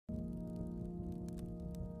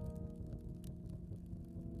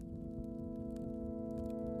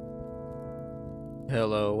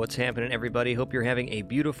Hello, what's happening everybody? Hope you're having a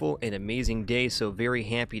beautiful and amazing day. So very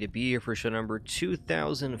happy to be here for show number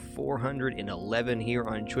 2411 here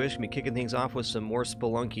on Twitch. Gonna be kicking things off with some more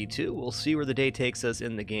Spelunky 2. We'll see where the day takes us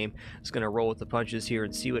in the game. Just gonna roll with the punches here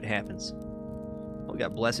and see what happens. We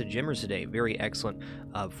got Blessed Jimmers today. Very excellent.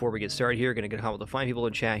 Before we get started here, gonna get on with the fine people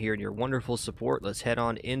in chat here and your wonderful support. Let's head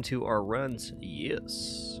on into our runs.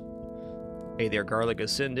 Yes. Hey there, Garlic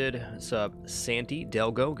Ascended. What's up, Santi,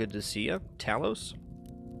 Delgo, good to see you. Talos.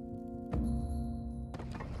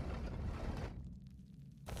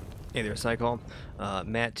 Hey there, Cycall.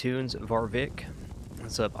 Matt Toons, Varvik.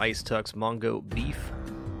 What's up, Ice Tux, Mongo Beef.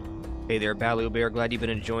 Hey there, Balu Bear, glad you've been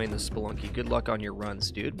enjoying the Spelunky. Good luck on your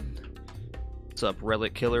runs, dude. What's up,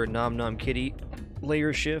 Relic Killer, Nom Nom Kitty,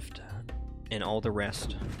 Layer Shift, and all the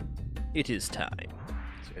rest. It is time.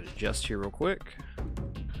 So I gotta adjust here real quick.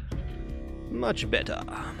 Much better.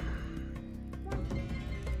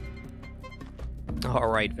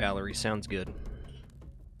 Alright, Valerie, sounds good.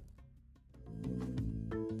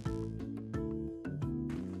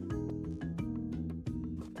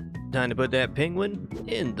 Time to put that penguin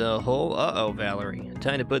in the hole. Uh-oh, Valerie.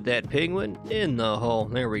 Time to put that penguin in the hole.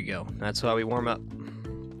 There we go. That's how we warm up.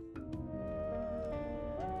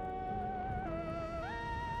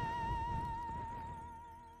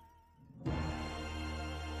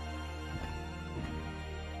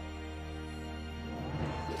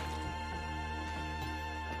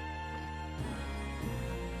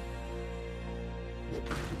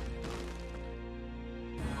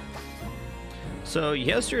 So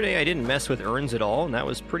yesterday I didn't mess with urns at all, and that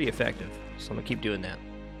was pretty effective. So I'm gonna keep doing that.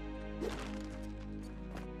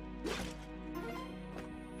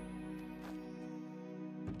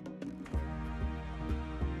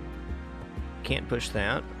 Can't push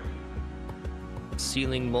that.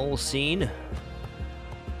 Ceiling mole scene.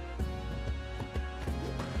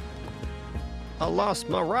 I lost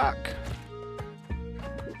my rock.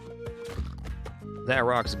 That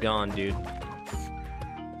rock's gone, dude.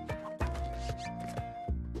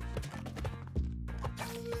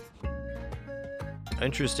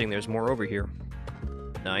 Interesting, there's more over here.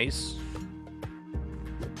 Nice.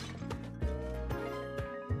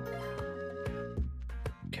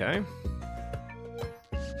 Okay.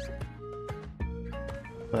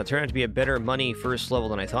 Well, it turned out to be a better money first level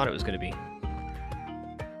than I thought it was going to be.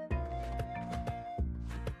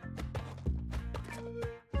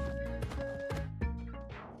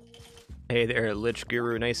 Hey there, Lich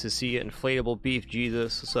Guru. Nice to see you. Inflatable Beef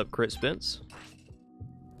Jesus. What's up, Crit Spence?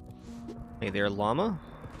 Hey there, Llama.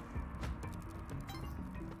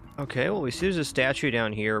 Okay, well, we see there's a statue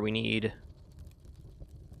down here. We need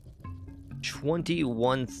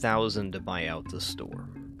 21,000 to buy out the store.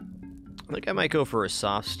 I think I might go for a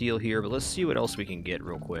soft steel here, but let's see what else we can get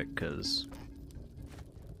real quick, because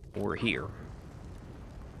we're here.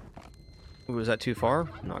 Ooh, is that too far?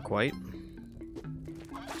 Not quite.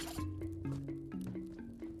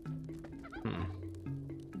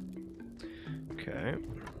 Okay.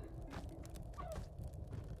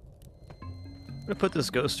 I'm gonna put this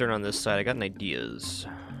ghost urn on this side. I got an ideas.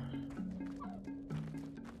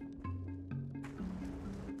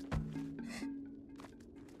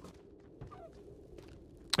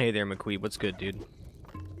 Hey there, McQueen. What's good, dude?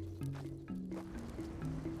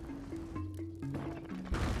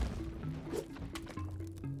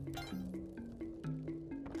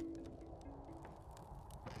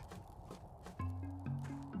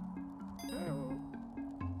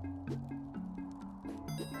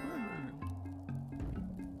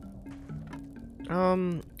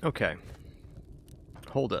 Okay.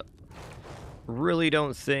 Hold up. Really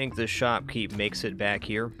don't think the shopkeep makes it back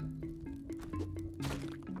here.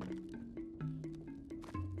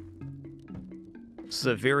 This is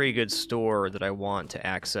a very good store that I want to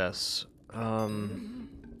access.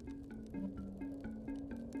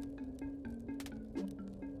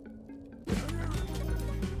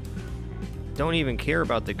 Don't even care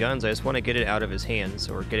about the guns, I just want to get it out of his hands,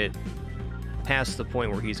 or get it past the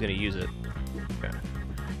point where he's going to use it. Okay.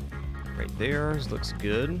 Right there, this looks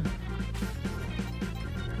good.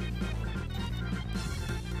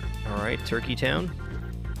 Alright, Turkey Town.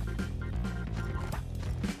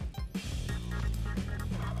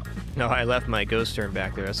 No, I left my ghost turn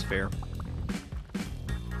back there, that's fair.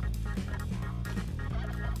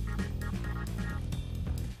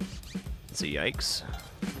 It's a yikes.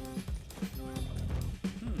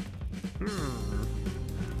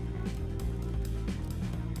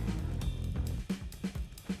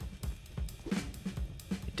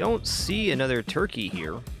 Don't see another turkey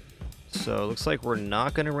here, so it looks like we're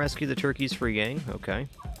not going to rescue the turkeys for Yang. Okay.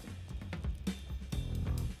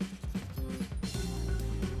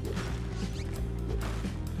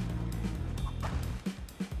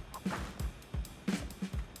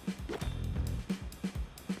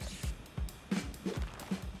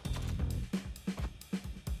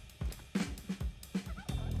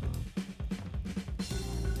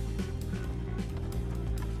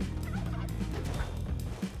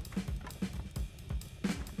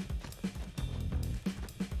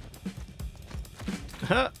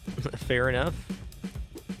 Fair enough.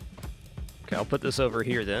 Okay, I'll put this over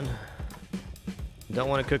here then. Don't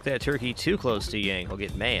want to cook that turkey too close to Yang. I'll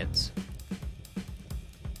get mads.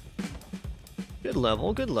 Good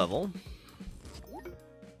level, good level.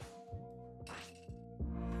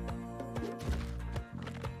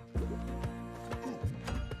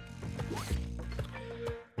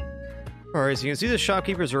 Alright, so you can see the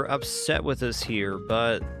shopkeepers are upset with us here,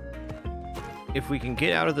 but if we can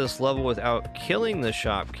get out of this level without killing the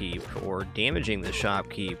shopkeep or damaging the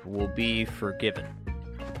shopkeep, we'll be forgiven.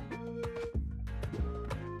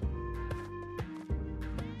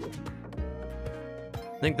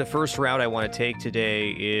 I think the first route I want to take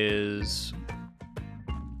today is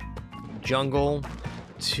jungle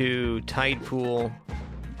to tide pool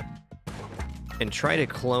and try to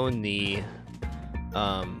clone the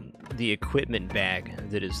equipment bag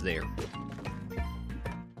that is there.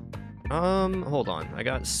 Hold on. I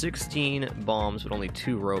got 16 bombs, but only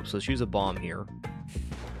 2 ropes. Let's use a bomb here.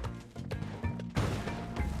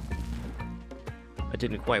 That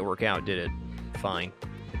didn't quite work out, did it? Fine.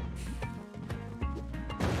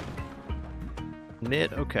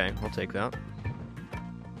 Mid? Okay, I'll take that.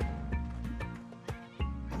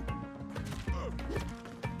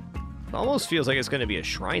 It almost feels like it's going to be a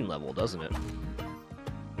shrine level, doesn't it?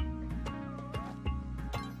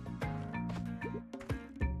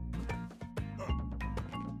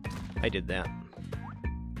 I did that.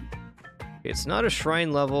 It's not a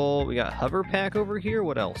shrine level. We got hover pack over here.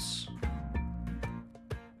 What else?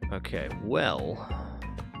 Okay, well, I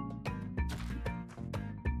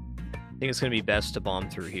think it's going to be best to bomb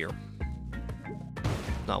through here.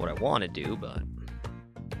 Not what I want to do, but...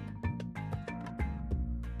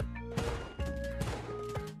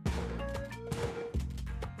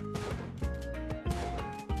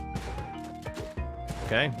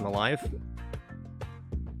 Okay, I'm alive.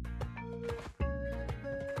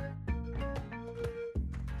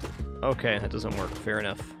 Okay, that doesn't work. Fair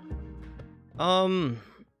enough.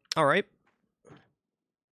 Alright.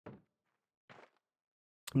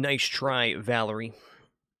 Nice try, Valerie.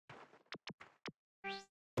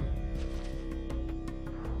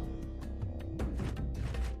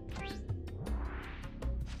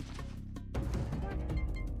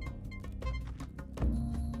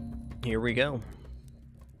 Here we go.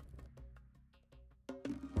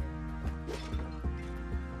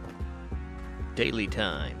 Daily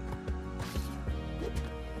time.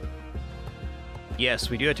 Yes,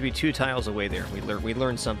 we do have to be 2 tiles away there. We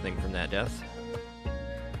learned something from that death.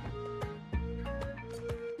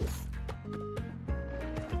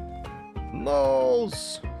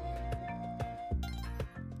 Moles!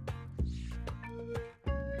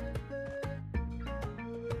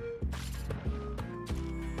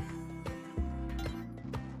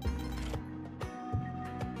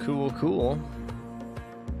 Cool, cool.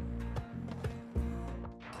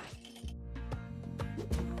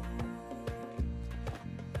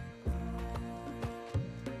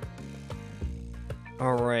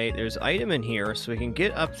 Alright, there's item in here, so we can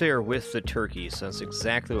get up there with the turkey, so that's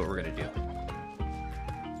exactly what we're gonna do.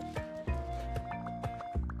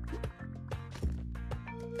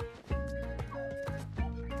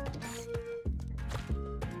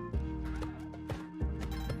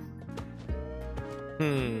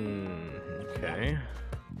 Okay.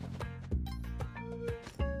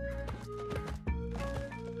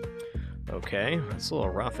 Okay, that's a little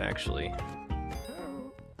rough, actually.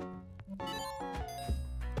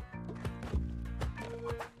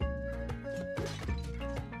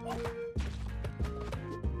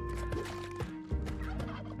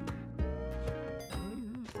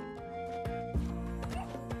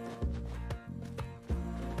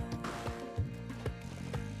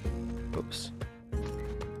 Oops.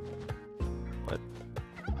 What?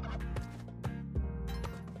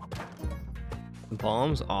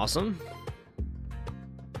 Bombs, awesome.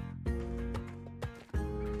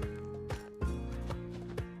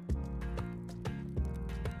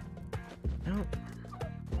 No.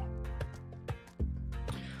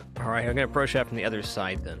 Alright, I'm gonna approach that from the other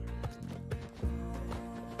side then.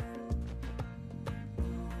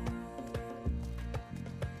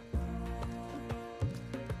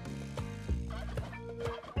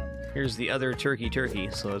 Here's the other turkey,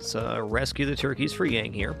 so let's rescue the turkeys for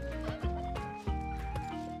Yang here.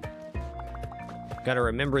 Gotta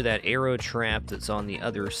remember that arrow trap that's on the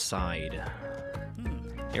other side.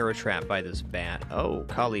 Arrow trap by this bat. Oh,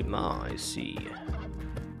 Kali Ma, I see.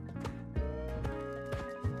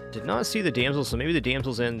 Did not see the damsel, so maybe the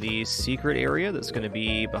damsel's in the secret area that's gonna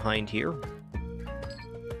be behind here.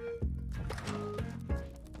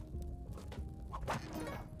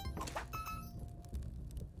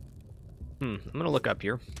 I'm gonna look up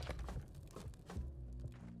here.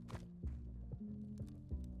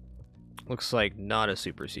 Looks like not a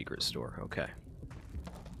super secret store. Okay.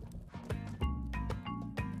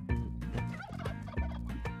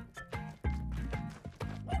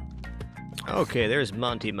 Okay, there's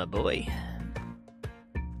Monty, my boy.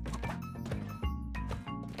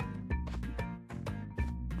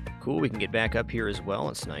 Cool, we can get back up here as well.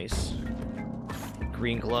 It's nice.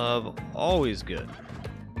 Green glove, always good.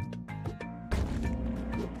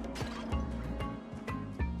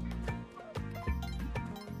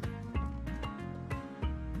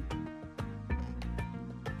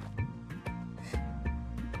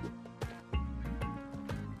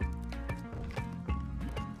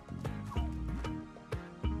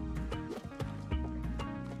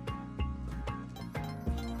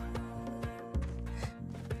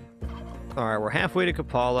 Alright, we're halfway to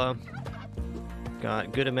Kapala. Got a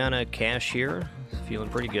good amount of cash here. Feeling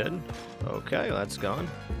pretty good. Okay, that's gone.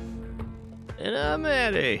 And I'm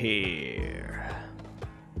out of here.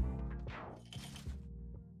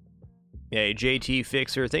 Hey, JT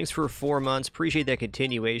Fixer, thanks for 4 months. Appreciate that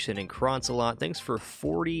continuation. And Kronsalot, thanks for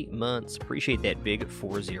 40 months. Appreciate that big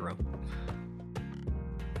 4-0.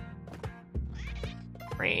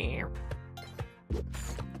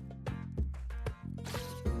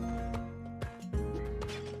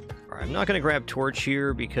 I'm not going to grab Torch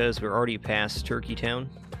here because we're already past Turkey Town.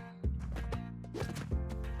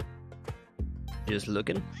 Just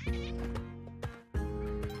looking.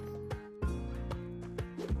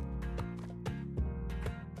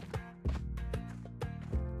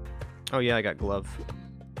 Oh yeah, I got glove.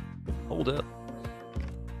 Hold up.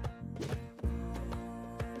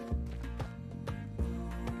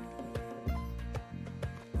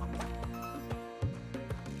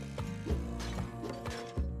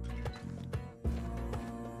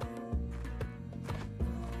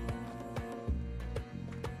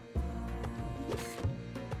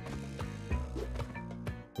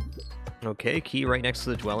 Okay, key right next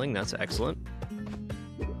to the dwelling. That's excellent.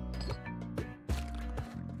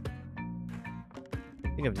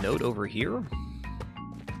 Thing of note over here?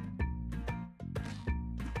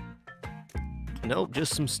 Nope,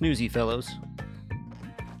 just some snoozy fellows.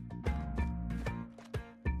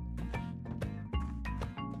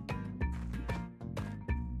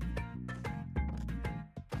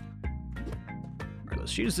 Alright,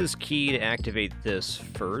 let's use this key to activate this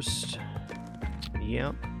first.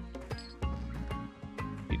 Yep.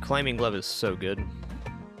 Climbing glove is so good.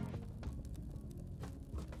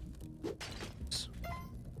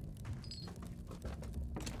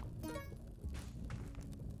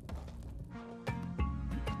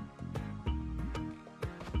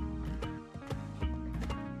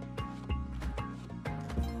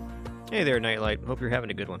 Hey there, Nightlight. Hope you're having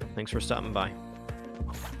a good one. Thanks for stopping by.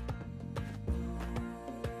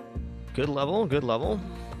 Good level, good level.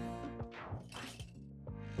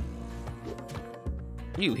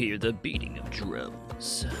 You hear the beating of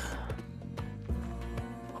drums.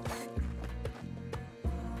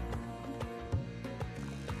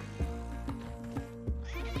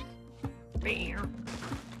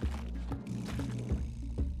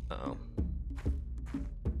 Uh-oh.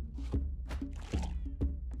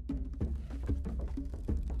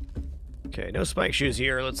 Okay, no spike shoes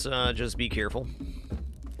here. Let's just be careful.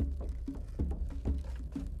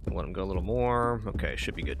 Let him go a little more. Okay,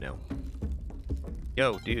 should be good now.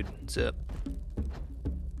 Yo, dude, what's up?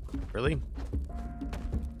 Really?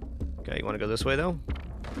 Okay, you want to go this way, though?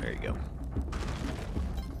 There you go.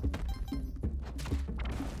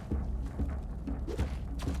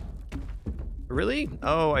 Really?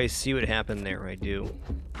 Oh, I see what happened there. I do.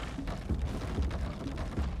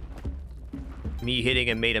 Me hitting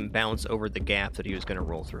him made him bounce over the gap that he was going to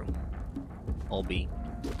roll through. All B.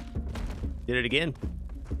 Did it again.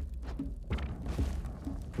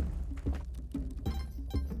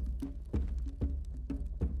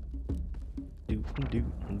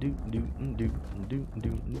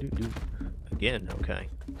 Again, okay.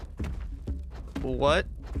 What?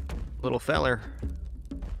 Little feller.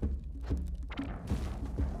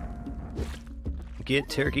 Get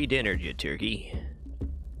turkey dinner, you turkey.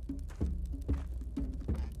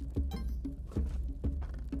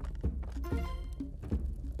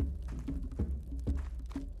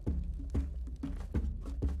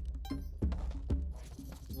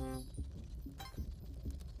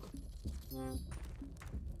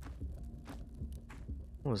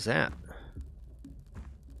 What was that?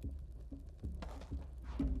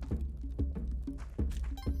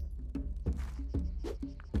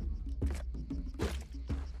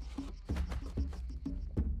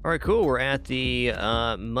 All right, cool. We're at the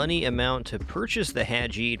money amount to purchase the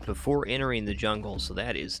Hajeet before entering the jungle, so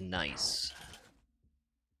that is nice.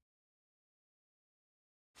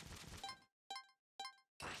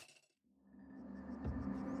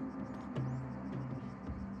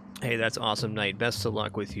 Hey, that's awesome, Knight. Best of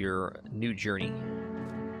luck with your new journey.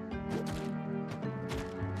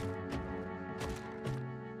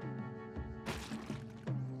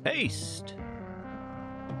 Haste.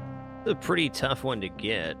 It's a pretty tough one to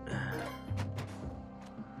get.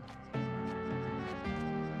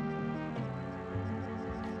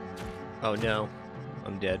 Oh no,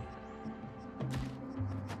 I'm dead.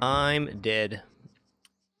 I'm dead.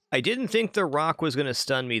 I didn't think the rock was going to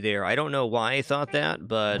stun me there. I don't know why I thought that,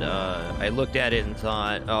 but I looked at it and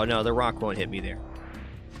thought, oh no, the rock won't hit me there.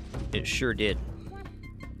 It sure did.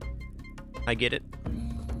 I get it.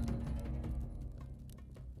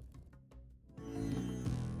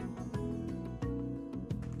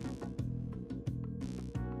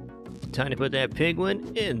 Time to put that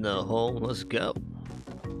penguin in the hole. Let's go.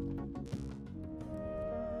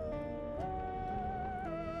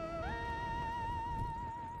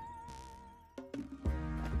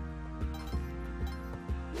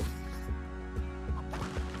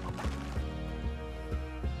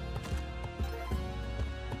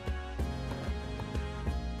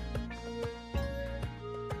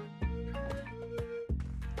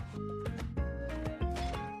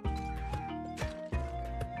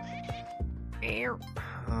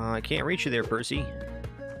 I can't reach you there, Percy.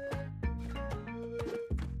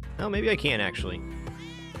 Oh, maybe I can, actually.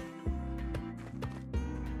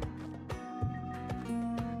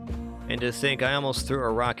 And to think I almost threw a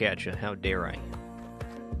rock at you. How dare I?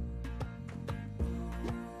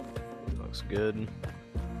 Looks good.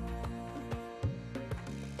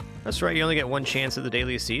 That's right, you only get one chance at the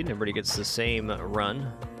daily seed. Everybody gets the same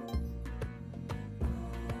run.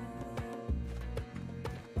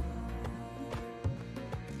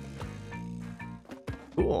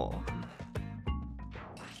 Cool.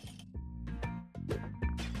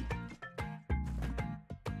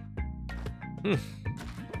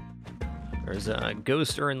 There's a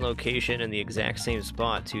ghost urn location in the exact same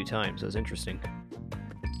spot 2 times. That's interesting.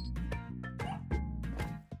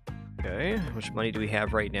 Okay, how much money do we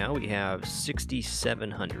have right now? We have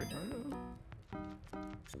 6,700.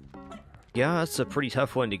 Yeah, that's a pretty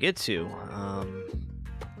tough one to get to.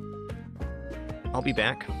 I'll be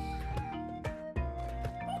back.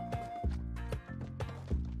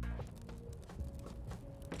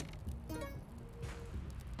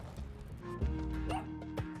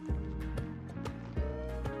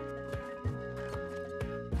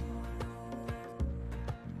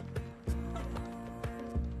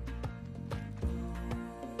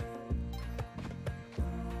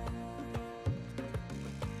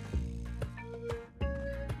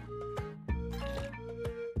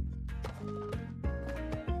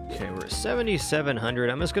 Okay, we're at 7,700.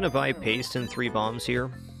 I'm just gonna buy paste and 3 bombs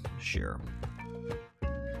here. Sure.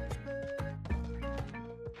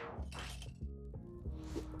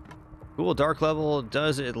 Cool, dark level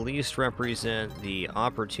does at least represent the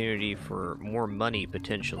opportunity for more money,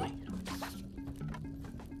 potentially.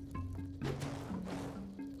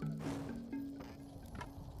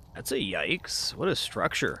 That's a yikes. What a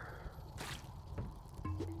structure.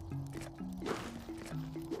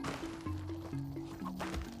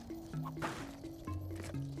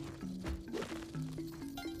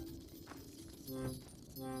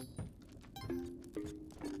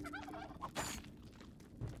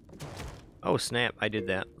 Oh snap, I did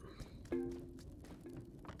that.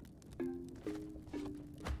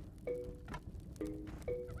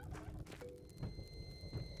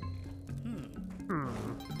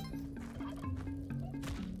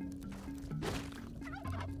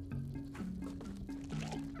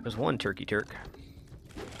 There's one turkey turk.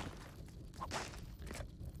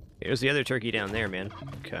 There's the other turkey down there, man.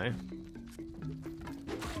 Okay.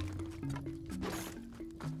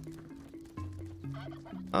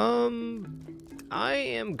 I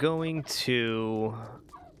am going to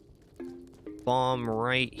bomb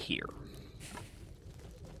right here.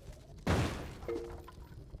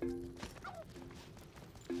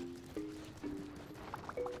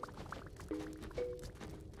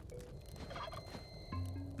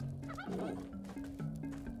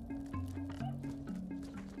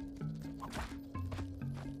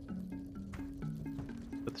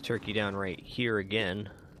 Put the turkey down right here again.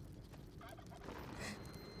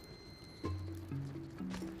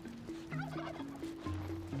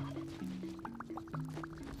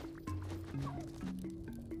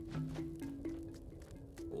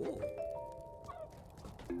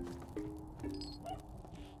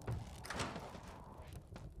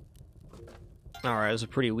 Alright, it was a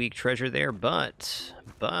pretty weak treasure there, but...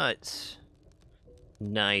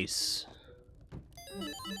 Nice.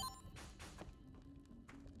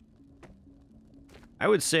 I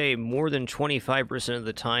would say more than 25% of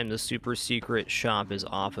the time the super secret shop is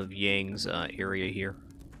off of Yang's area here.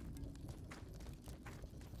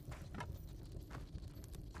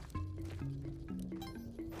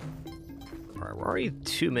 Alright, we're already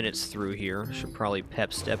 2 minutes through here. Should probably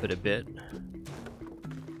pep step it a bit.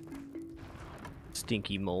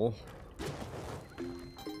 Stinky mole.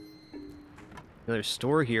 Another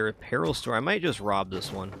store here, apparel store. I might just rob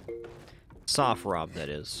this one. Soft rob, that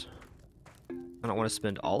is. I don't want to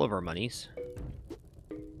spend all of our monies.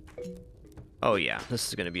 Oh yeah, this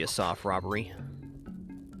is going to be a soft robbery.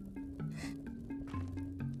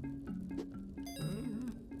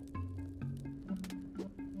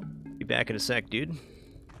 Be back in a sec, dude.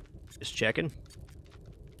 Just checking.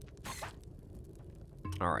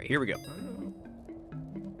 Alright, here we go.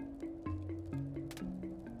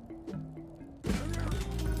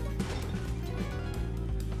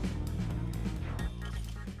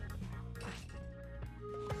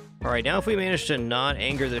 Alright, now if we manage to not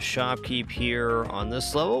anger the shopkeep here on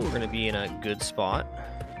this level, we're going to be in a good spot.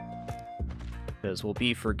 Because we'll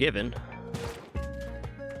be forgiven.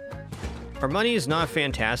 Our money is not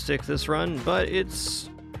fantastic this run, but it's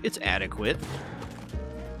adequate.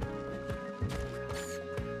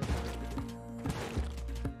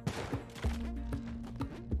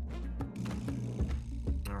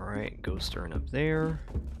 Alright, ghost turn up there.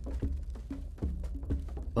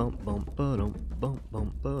 Bump, bump, ba-dum, bump,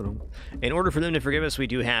 bump, ba-dum. In order for them to forgive us, we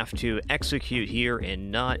do have to execute here and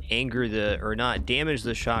not anger or not damage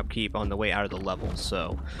the shopkeep on the way out of the level.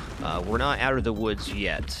 So, we're not out of the woods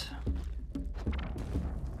yet.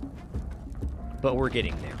 But we're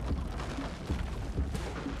getting there.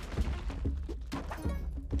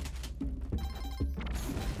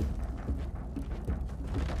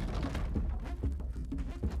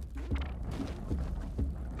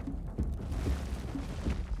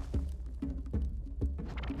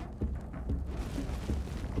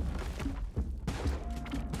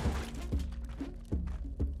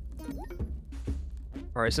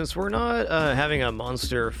 Alright, since we're not having a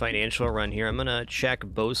monster financial run here, I'm going to check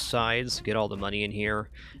both sides, get all the money in here,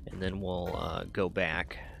 and then we'll go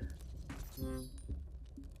back.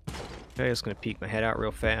 Okay, just going to peek my head out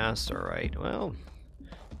real fast. Alright, well,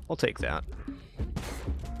 I'll take that.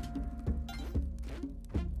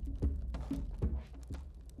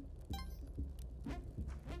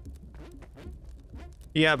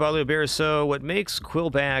 Yeah, Balu Bear, so what makes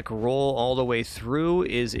Quillback roll all the way through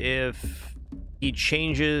is if he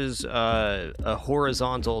changes a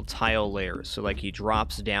horizontal tile layer. So like he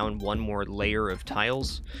drops down one more layer of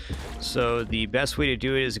tiles. So the best way to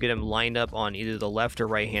do it is get him lined up on either the left or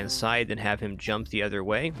right hand side, then have him jump the other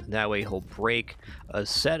way. That way he'll break a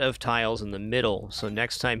set of tiles in the middle. So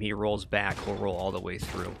next time he rolls back, he'll roll all the way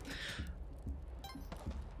through.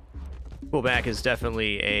 Quillback is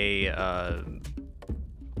definitely a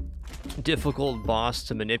difficult boss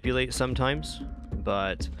to manipulate sometimes,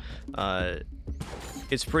 but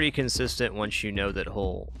it's pretty consistent once you know that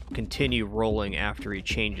he'll continue rolling after he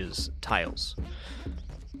changes tiles.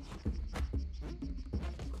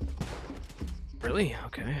 Really?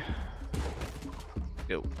 Okay.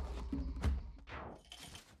 Go.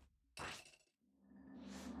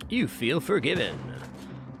 You feel forgiven.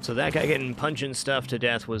 So that guy getting punching stuff to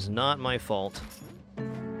death was not my fault.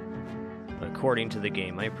 According to the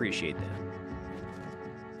game. I appreciate that.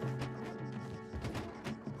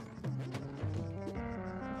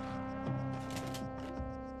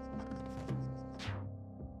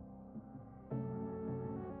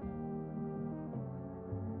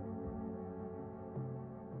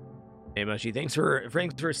 Hey, Mushy, thanks for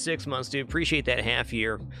 6 months, dude. Appreciate that half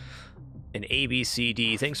year. And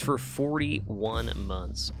ABCD, thanks for 41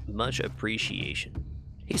 months. Much appreciation.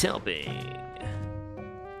 He's helping.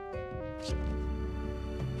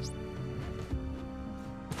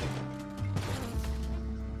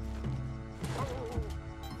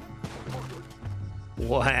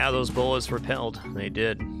 Wow, those bullets repelled. They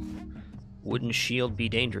did. Wooden shield be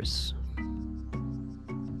dangerous.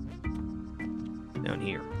 Down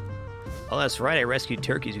here. Oh, that's right, I rescued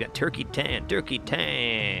turkeys. We got turkey tan, turkey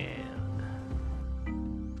tan.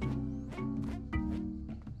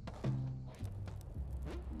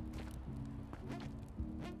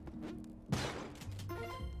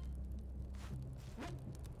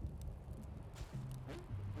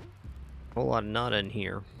 Whole lot of nada in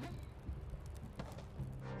here.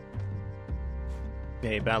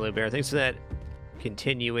 Hey, Balu Bear, thanks for that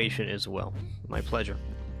continuation as well. My pleasure.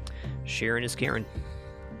 Sharon is Karen.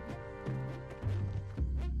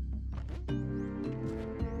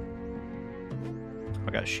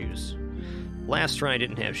 I got shoes. Last run I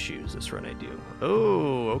didn't have shoes. This run I do.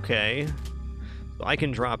 Oh, okay. So I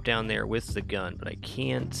can drop down there with the gun, but I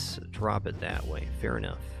can't drop it that way. Fair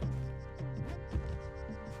enough.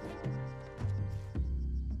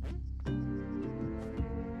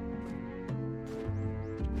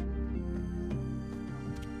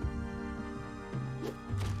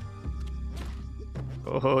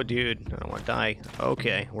 Oh, dude, I don't want to die.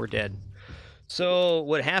 Okay, we're dead. So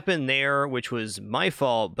what happened there, which was my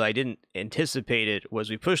fault, but I didn't anticipate it, was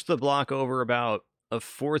we pushed the block over about a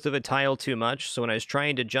fourth of a tile too much, so when I was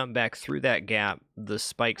trying to jump back through that gap, the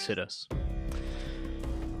spikes hit us.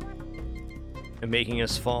 And making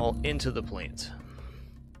us fall into the plant.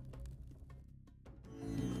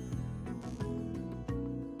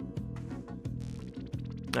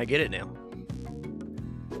 I get it now.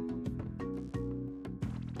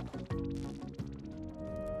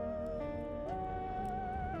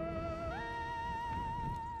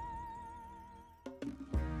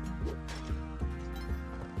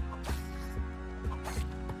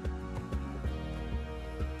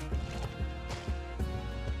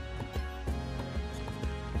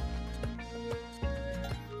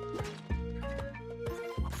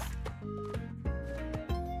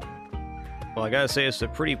 Well, I gotta say, it's a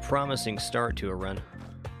pretty promising start to a run.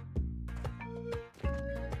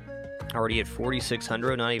 Already at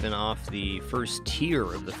 4,600, not even off the first tier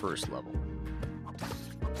of the first level.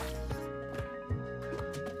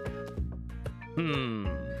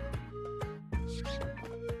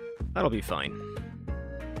 That'll be fine.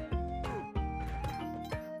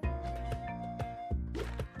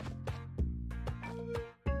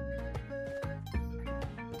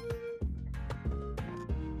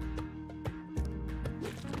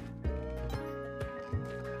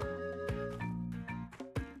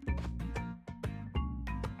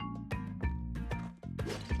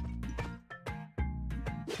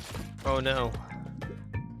 Oh no.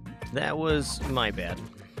 That was my bad.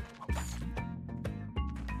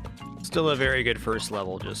 Still a very good first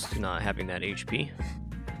level, just not having that HP.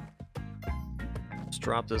 Let's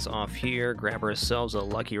drop this off here, grab ourselves a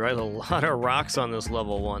lucky right. A lot of rocks on this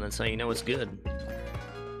level 1, that's how you know it's good.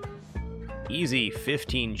 Easy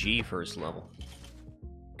 15G first level.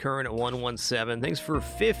 Current at 117. Thanks for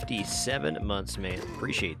 57 months, man.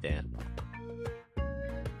 Appreciate that.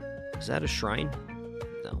 Is that a shrine?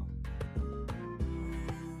 No.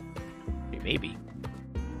 Maybe.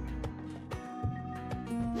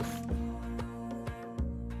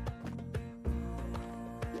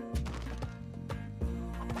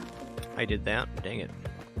 I did that. Dang it.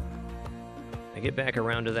 I get back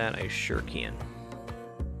around to that, I sure can.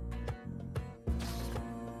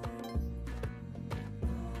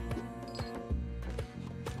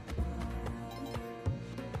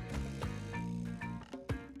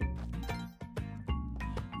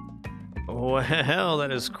 Well,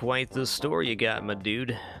 that is quite the story you got, my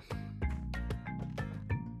dude.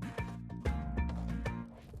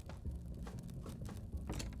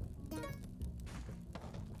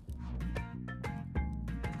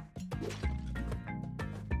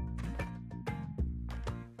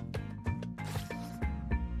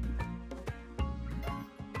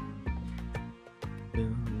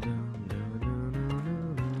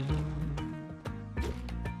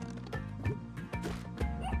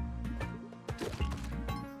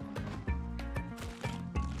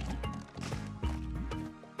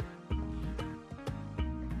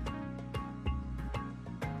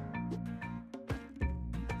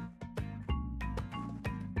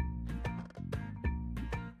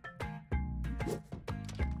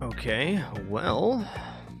 Okay, well...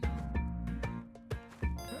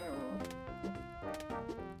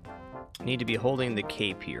 need to be holding the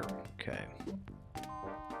cape here. Okay.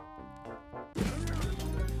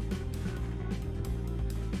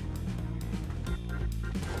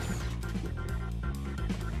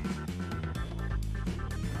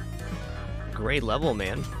 Great level,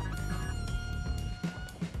 man.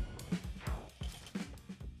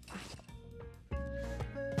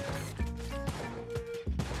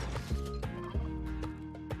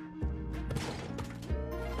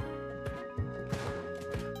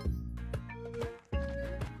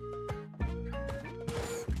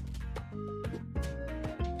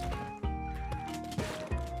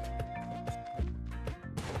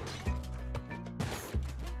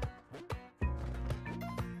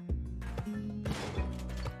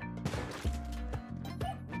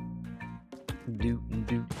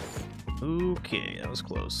 Okay, that was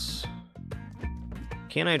close.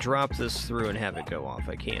 Can I drop this through and have it go off?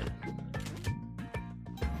 I can.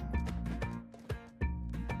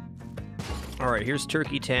 Alright, here's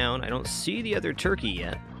Turkey Town. I don't see the other turkey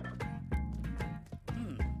yet.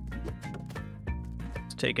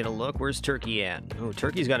 taking a look. Where's Turkey at? Oh,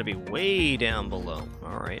 Turkey's got to be way down below.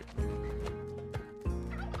 All right.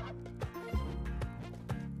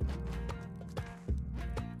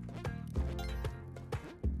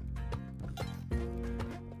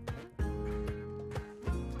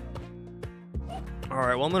 All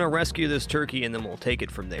right, well, I'm going to rescue this turkey, and then we'll take it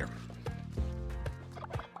from there.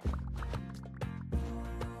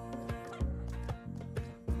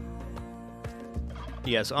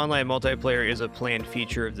 Yes, online multiplayer is a planned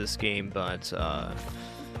feature of this game, but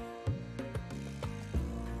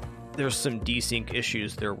there's some desync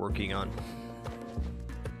issues they're working on.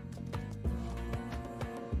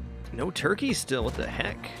 No turkey still, what the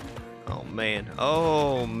heck? Oh man,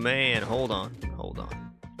 hold on.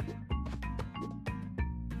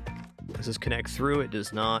 Does this connect through? It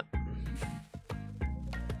does not.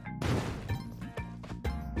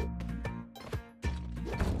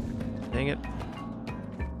 Dang it.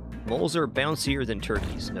 Moles are bouncier than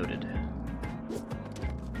turkeys, noted.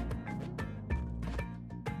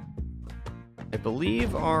 I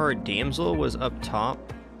believe our damsel was up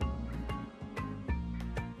top.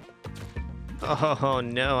 Oh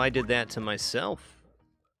no, I did that to myself.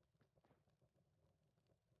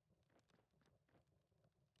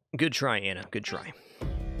 Good try, Anna. Good try.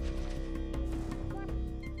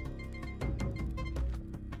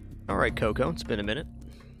 Alright, Coco. It's been a minute.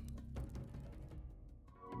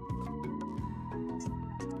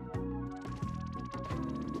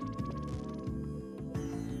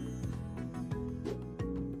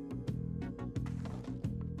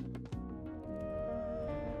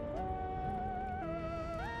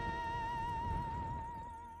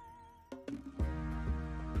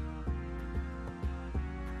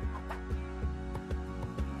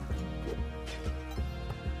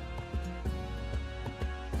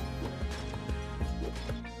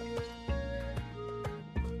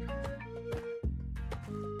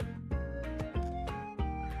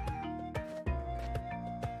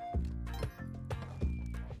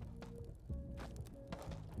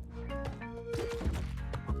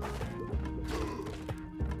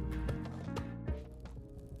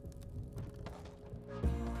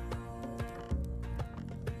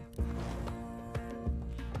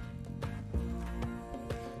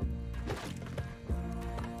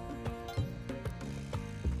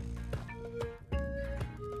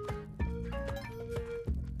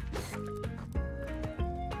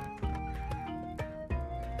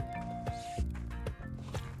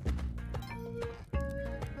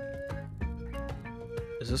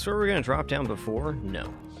 Is this where we're gonna drop down before?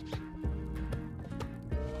 No.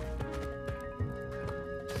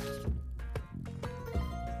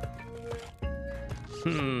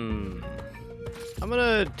 I'm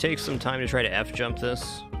gonna take some time to try to F-jump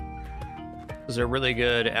this. This is a really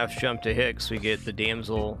good F-jump to hit, so we get the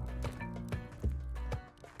damsel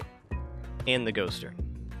and the ghoster.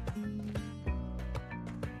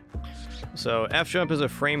 So F-jump is a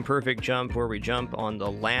frame-perfect jump where we jump on the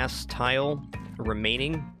last tile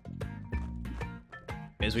remaining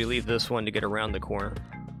as we leave this one to get around the corner.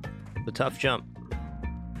 The tough jump.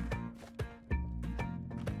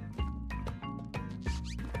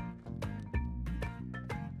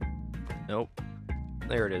 Nope.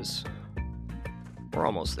 There it is. We're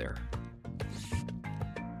almost there.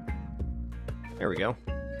 There we go.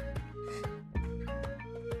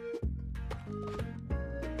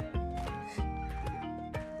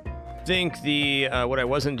 I think the what I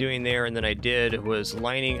wasn't doing there and then I did was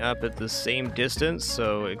lining up at the same distance,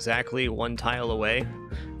 so exactly one tile away,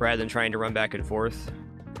 rather than trying to run back and forth.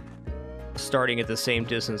 Starting at the same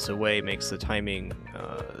distance away makes the timing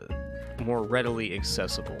more readily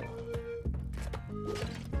accessible.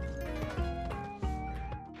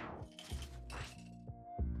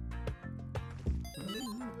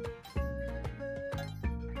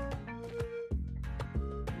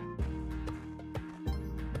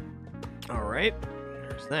 Alright,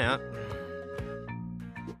 there's that.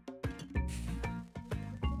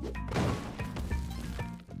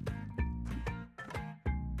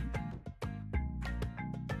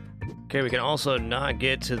 Okay, we can also not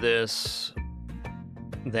get to this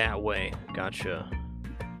that way. Gotcha.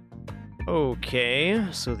 Okay,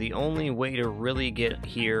 so the only way to really get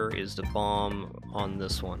here is to bomb on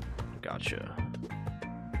this one. Gotcha.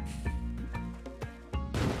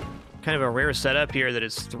 Kind of a rare setup here that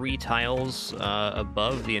it's 3 tiles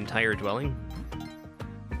above the entire dwelling.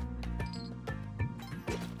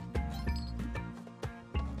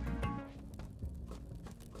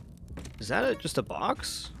 Is that just a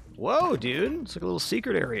box? Whoa, dude! It's like a little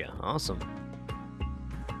secret area. Awesome.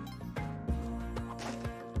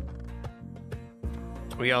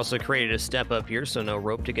 We also created a step up here, so no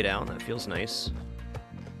rope to get out. That feels nice.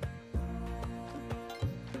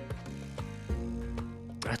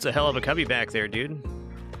 That's a hell of a cubby back there, dude.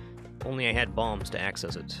 Only I had bombs to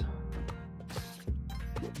access it.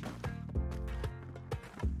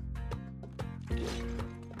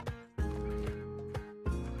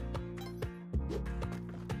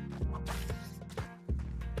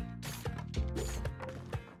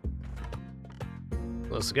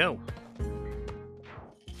 Let's go.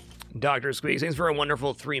 Dr. Squeaks, thanks for a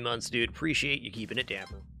wonderful 3 months, dude. Appreciate you keeping it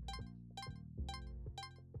dapper.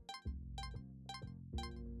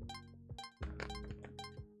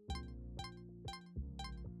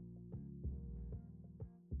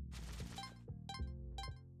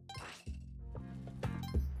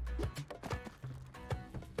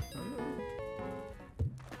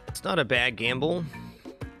 It's not a bad gamble.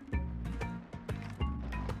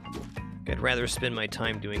 I'd rather spend my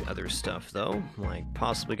time doing other stuff, though, like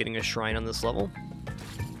possibly getting a shrine on this level,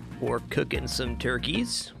 or cooking some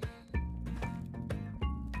turkeys.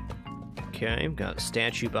 Okay, got a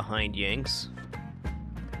statue behind Yanks.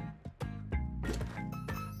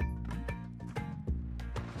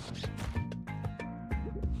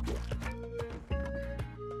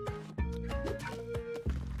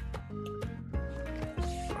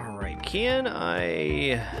 Alright, can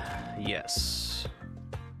I... Yes.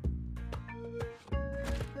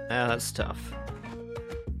 Ah, that's tough.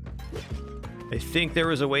 I think there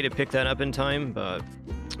was a way to pick that up in time, but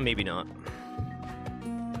maybe not.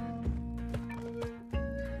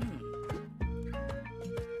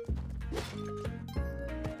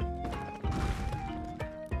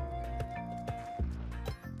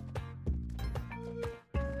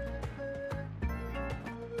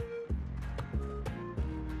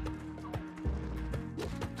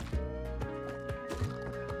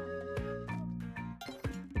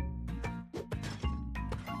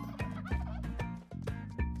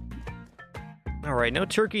 Alright, no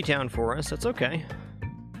Turkey Town for us. That's okay.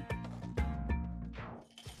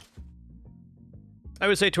 I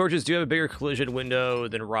would say torches do have a bigger collision window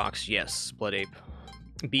than rocks. Yes, Blood Ape.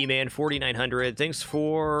 B-Man 4900, thanks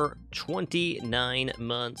for 29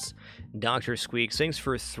 months. Dr. Squeaks, thanks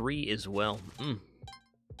for 3 as well.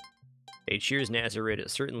 Hey, cheers, Nazareth.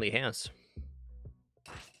 It certainly has.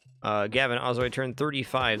 Gavin Oswald turned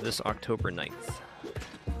 35 this October 9th.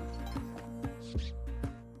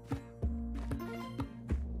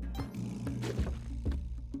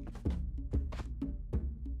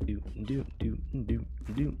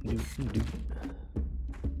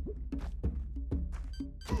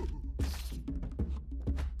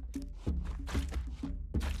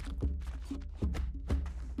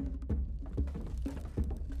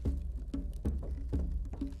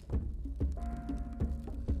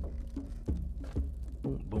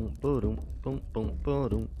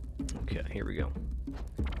 Okay, here we go.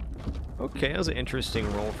 Okay, that was an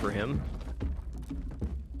interesting roll for him.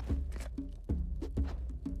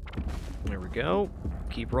 There we go.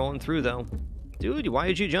 Keep rolling through, though. Dude, why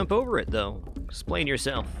did you jump over it, though? Explain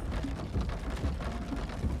yourself.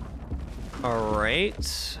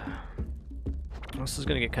 Alright. This is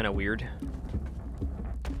gonna get kind of weird.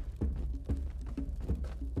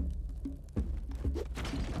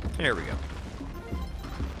 There we go.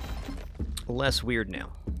 Less weird now.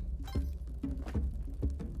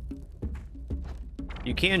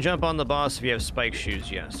 You can jump on the boss if you have spike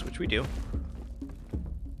shoes, yes, which we do.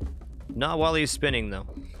 Not while he's spinning, though.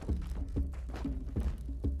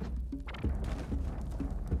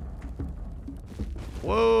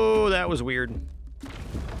 Whoa, that was weird.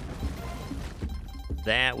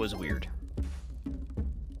 That was weird.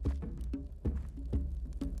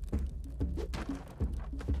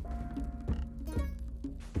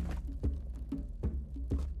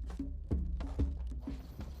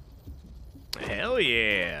 Hell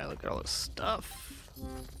yeah, look at all this stuff.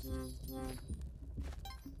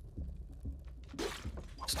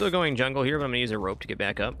 Still going jungle here, but I'm gonna use a rope to get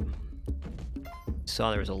back up. Saw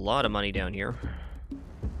there was a lot of money down here.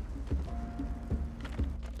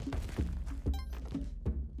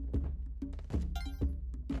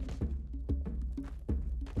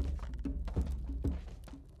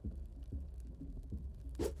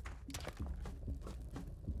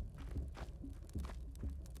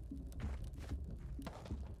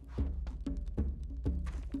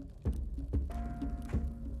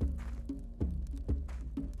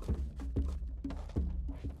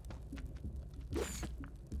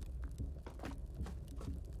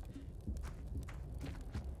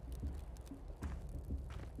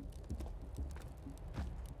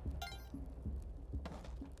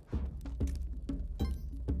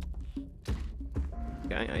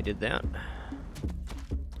 Okay, I did that.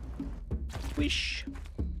 Wish.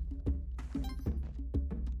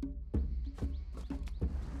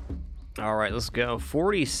 All right, let's go.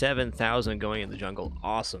 47,000 going in the jungle.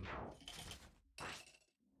 Awesome.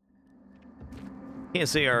 Can't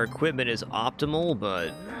say our equipment is optimal,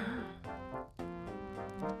 but...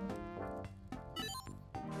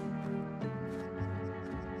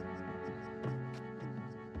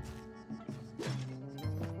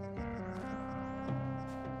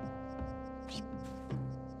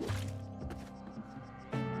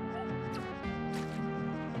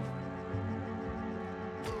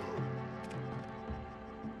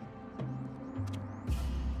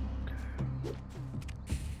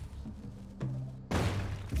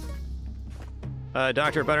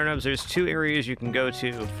 Dr. Butternubs, there's 2 areas you can go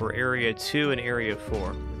to for Area 2 and Area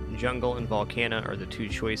 4. Jungle and Volcana are the 2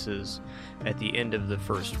 choices at the end of the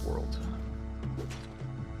first world.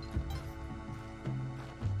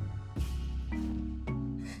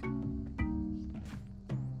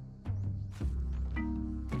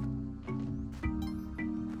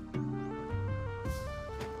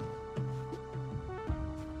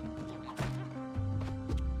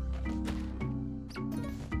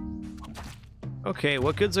 Okay,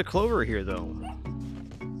 what good's a clover here, though?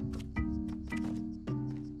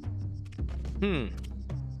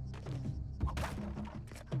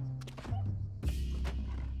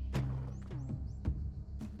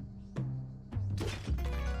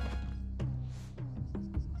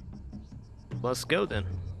 Let's go, then.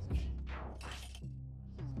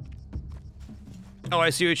 Oh,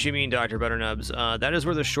 I see what you mean, Dr. Butternubs. That is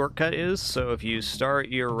where the shortcut is, so if you start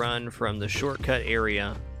your run from the shortcut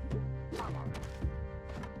area...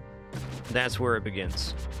 that's where it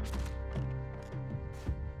begins.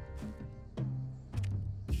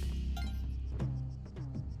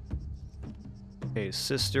 Okay,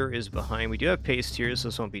 sister is behind. We do have paste here, so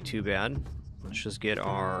this won't be too bad. Let's just get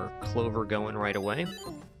our clover going right away.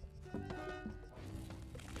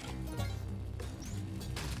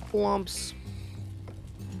 Whomps.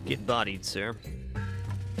 Get bodied, sir.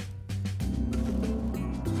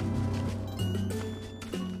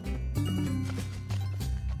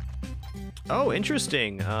 Oh,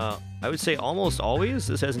 interesting. I would say almost always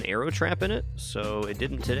this has an arrow trap in it, so it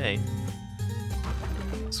didn't today.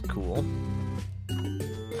 That's cool.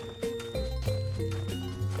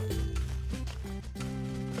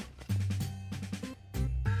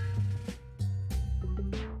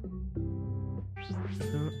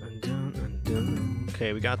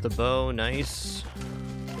 Okay, we got the bow, nice.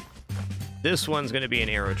 This one's gonna be an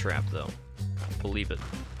arrow trap, though. Believe it.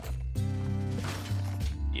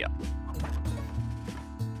 Yep.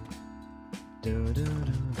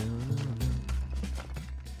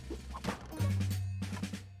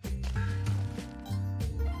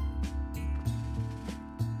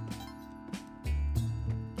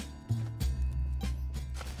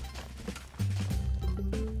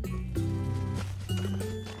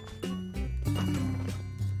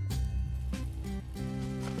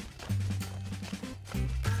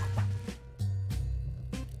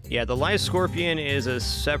 Yeah, the live scorpion is a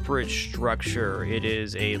separate structure. It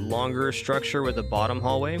is a longer structure with a bottom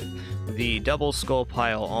hallway. The double skull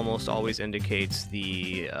pile almost always indicates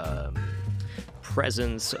the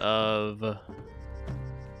presence of...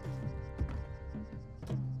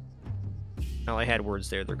 Oh, I had words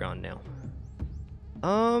there. They're gone now.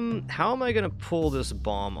 How am I gonna pull this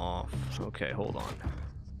bomb off? Okay, hold on.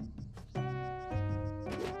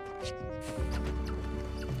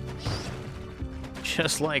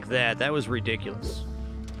 Just like that. That was ridiculous.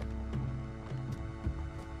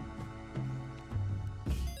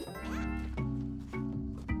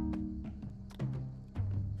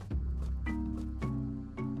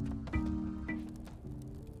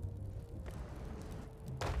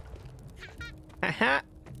 Haha!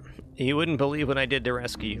 You wouldn't believe what I did to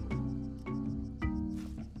rescue you.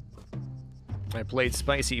 I played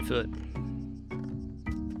Spicy Foot.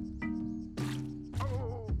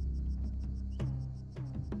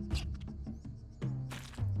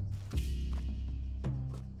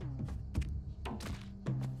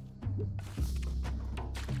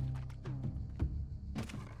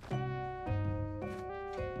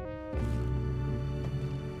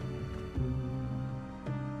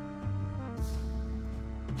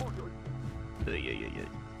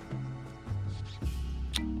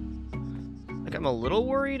 Like, I'm a little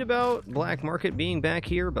worried about Black Market being back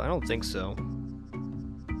here, but I don't think so.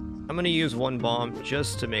 I'm gonna use one bomb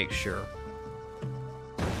just to make sure.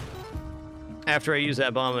 After I use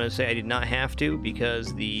that bomb, I'm gonna say I did not have to,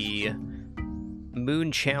 because the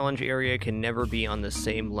Moon Challenge area can never be on the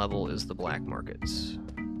same level as the Black Markets.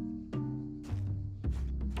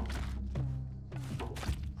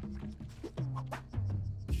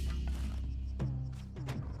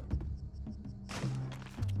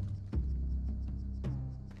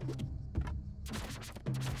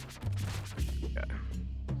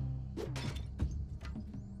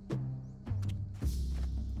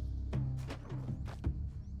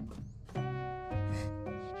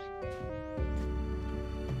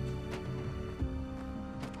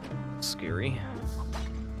 scary.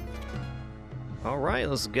 Alright,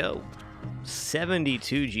 let's go.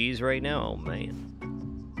 72 Gs right now. Oh,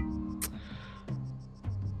 man.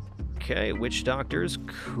 Okay, witch doctors.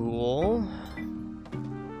 Cool.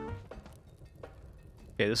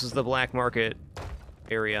 Okay, this is the black market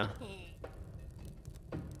area.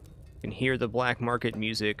 You can hear the black market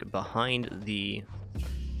music behind the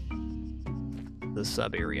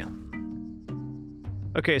sub area.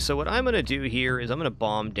 Okay, so what I'm gonna do here is I'm gonna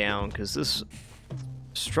bomb down, because this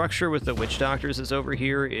structure with the witch doctors is over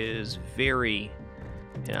here is very,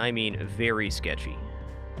 and I mean very sketchy.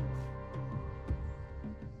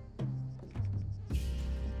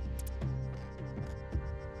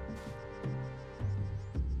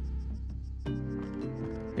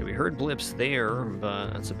 Okay, we heard blips there,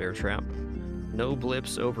 but that's a bear trap. No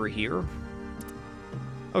blips over here.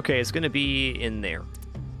 Okay, it's gonna be in there.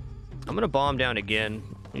 I'm gonna bomb down again.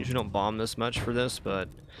 I usually don't bomb this much for this, but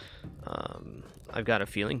I've got a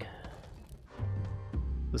feeling.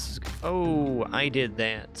 This is... Oh, I did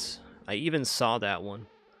that. I even saw that one.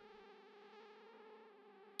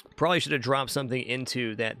 Probably should have dropped something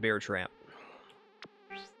into that bear trap.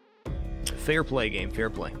 Fair play, game. Fair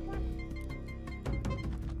play.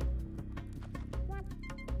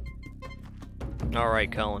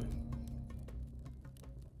 Alright, Colin.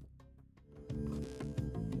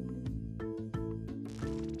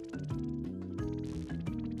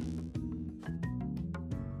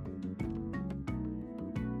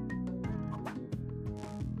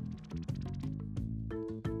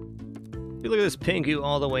 Look at this Pingu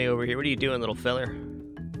all the way over here. What are you doing, little feller?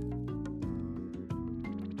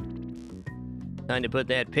 Time to put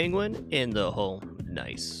that penguin in the hole.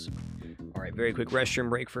 Nice. Alright, very quick restroom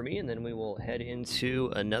break for me, and then we will head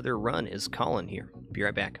into another run. Is Colin here? Be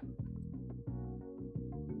right back.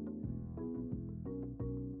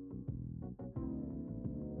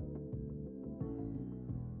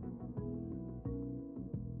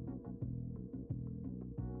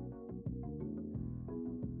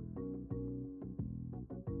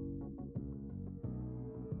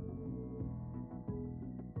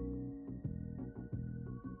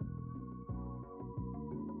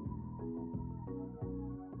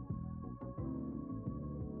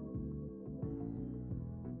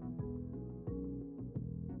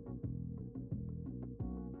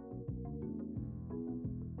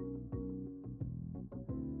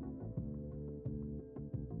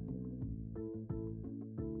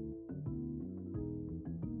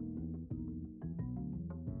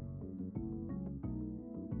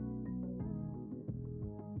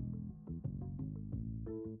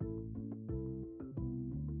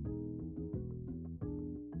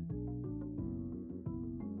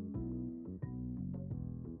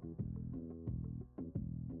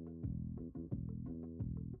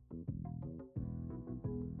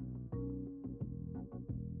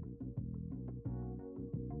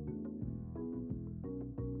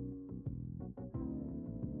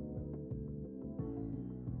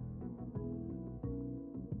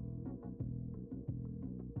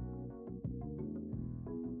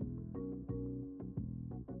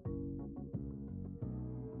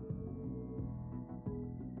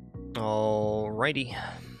 Alrighty,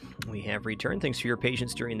 we have returned. Thanks for your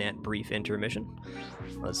patience during that brief intermission.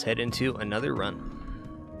 Let's head into another run.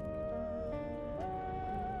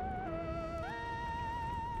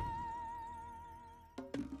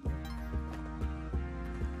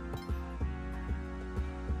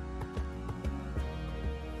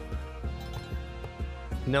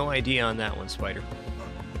 No idea on that one, Spider.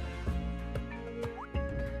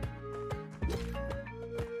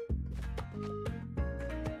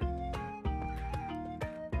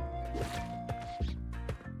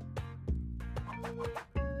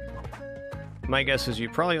 My guess is you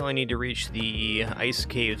probably only need to reach the ice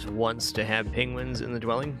caves once to have penguins in the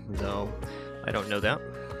dwelling, though I don't know that.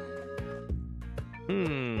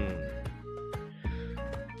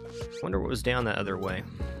 Wonder what was down that other way.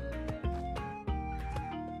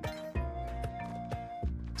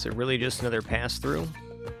 Is it really just another pass-through?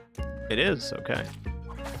 It is, okay.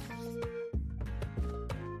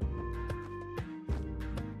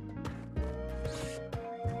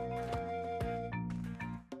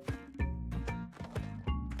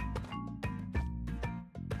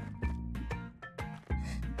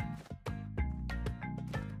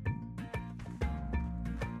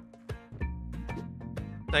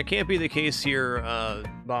 That can't be the case here,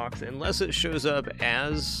 Box, unless it shows up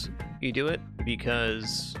as you do it,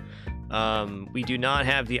 because we do not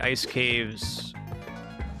have the ice caves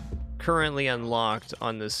currently unlocked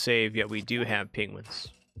on the save, yet we do have penguins.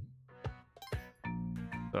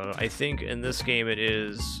 So I think in this game it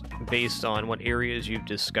is based on what areas you've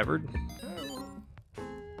discovered.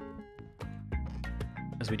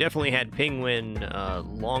 we definitely had Penguin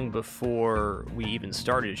long before we even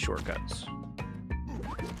started shortcuts.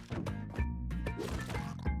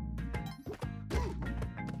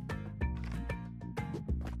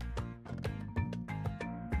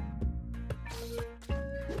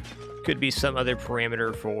 Could be some other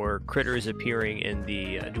parameter for critters appearing in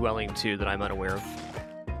the dwelling too that I'm unaware of.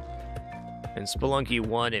 In Spelunky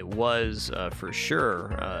 1, it was for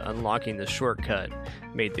sure unlocking the shortcut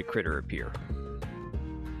made the critter appear.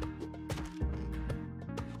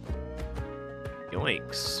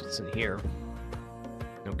 Yoinks, what's in here?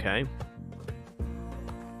 Okay.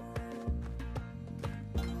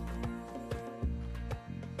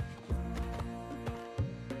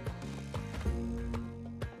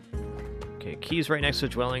 Okay, key's right next to the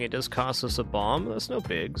dwelling. It does cost us a bomb. That's no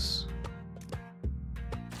bigs.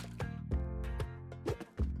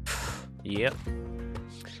 Yep.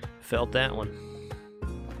 Felt that one.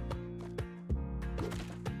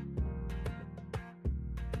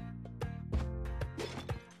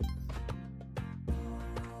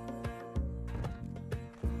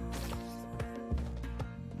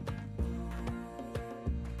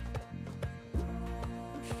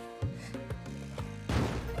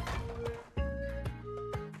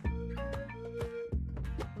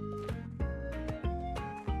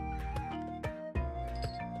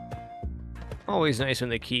 Always nice when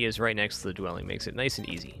the key is right next to the dwelling. Makes it nice and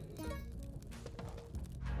easy.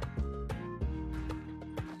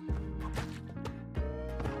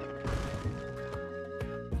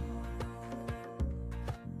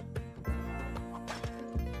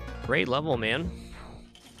 Great level, man.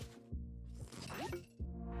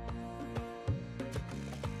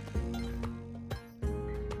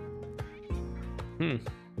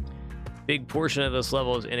 Big portion of this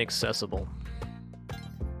level is inaccessible.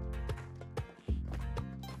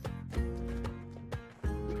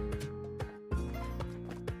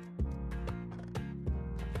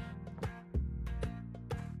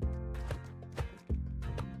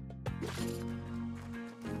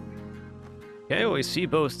 Okay, well, we see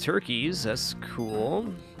both turkeys. That's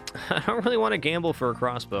cool. I don't really want to gamble for a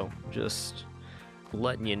crossbow. Just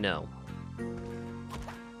letting you know.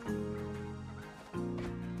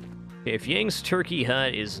 Okay, if Yang's turkey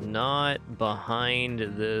hut is not behind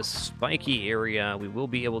this spiky area, we will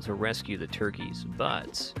be able to rescue the turkeys,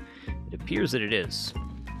 but it appears that it is.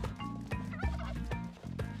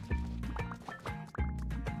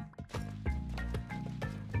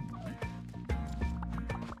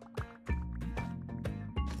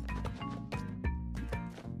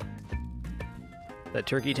 That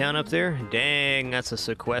turkey town up there? Dang, that's a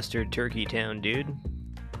sequestered turkey town, dude.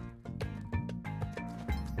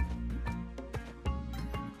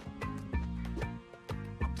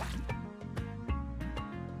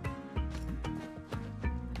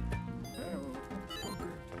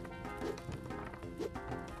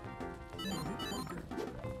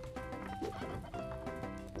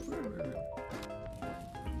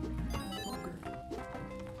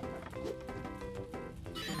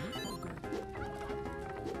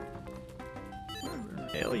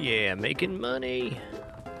 Hell yeah, making money.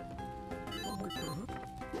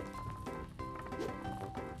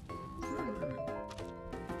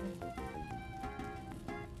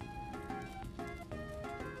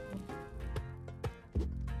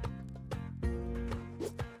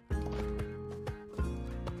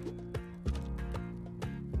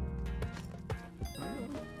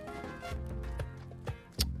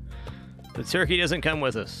 The turkey doesn't come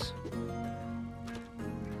with us.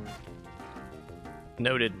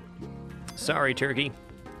 Noted. Sorry, turkey.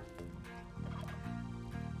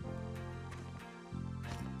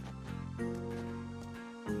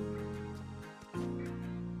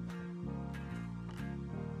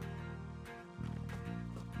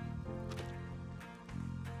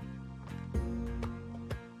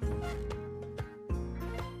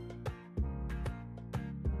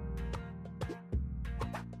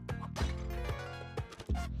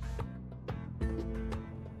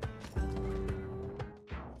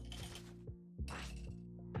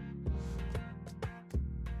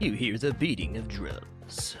 You hear the beating of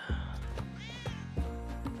drums.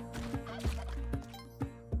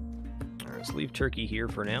 Alright, let's leave turkey here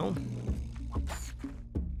for now.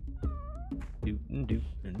 Doop and doop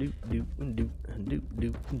and doop doop and doop and doop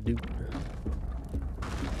doop and doop.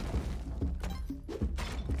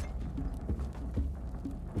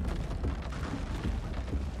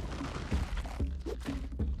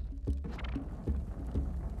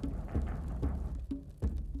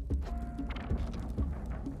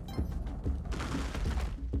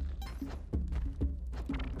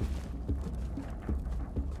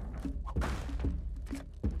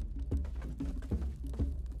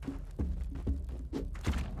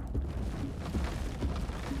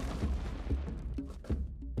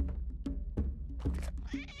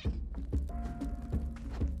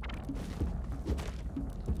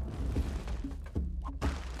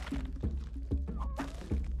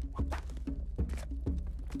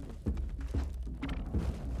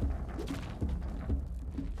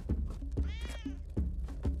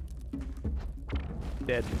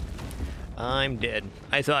 dead. I'm dead.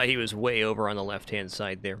 I thought he was way over on the left-hand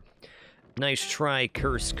side there. Nice try,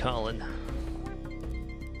 Curse Colin.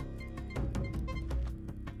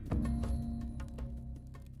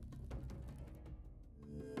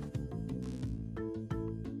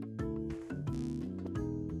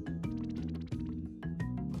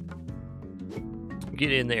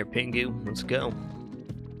 Get in there, Pingu. Let's go.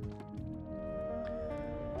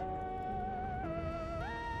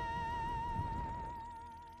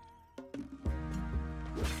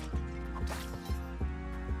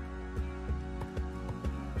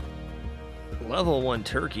 Level 1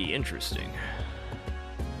 turkey, interesting.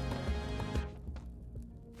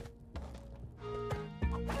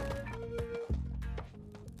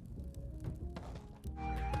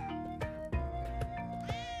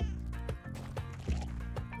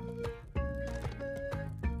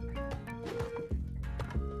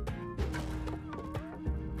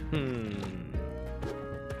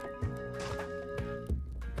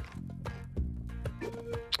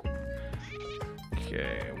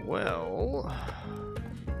 Okay, well...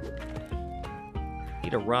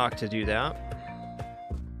 Need a rock to do that.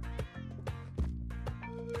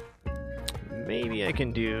 Maybe I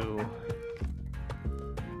can do...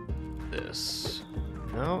 this.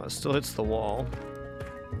 No, it still hits the wall.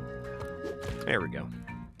 There we go.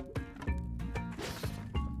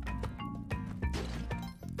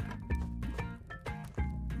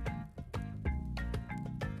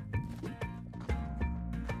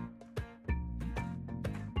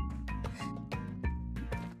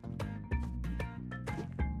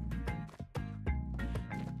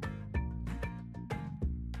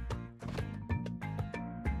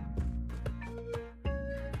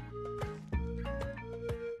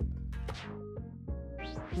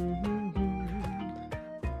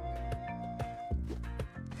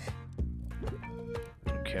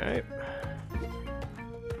 Okay.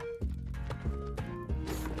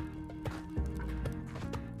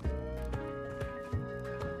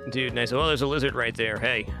 Dude, nice. Oh, there's a lizard right there.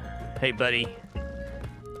 Hey. Hey, buddy.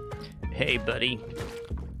 Hey, buddy.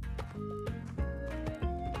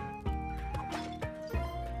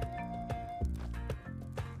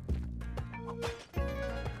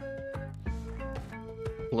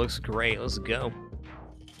 Looks great. Let's go.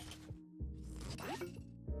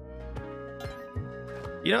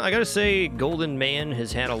 You know, I gotta say, Golden Man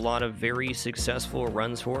has had a lot of very successful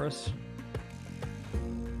runs for us.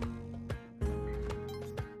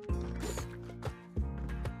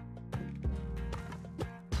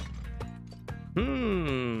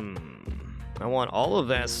 I want all of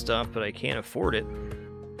that stuff, but I can't afford it.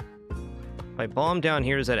 If I bomb down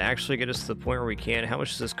here, does that actually get us to the point where we can? How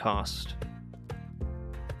much does this cost?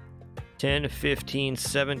 10, 15,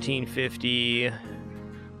 1750,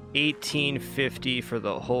 1850 for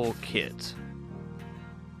the whole kit.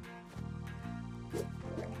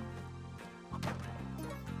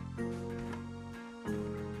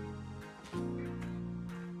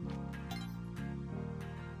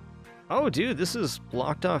 Oh, dude, this is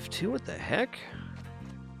blocked off too? What the heck?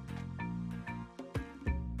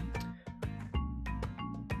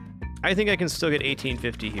 I think I can still get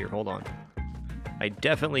 1850 here. Hold on. I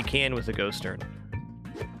definitely can with the Ghost Urn.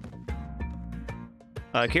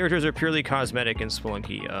 Characters are purely cosmetic in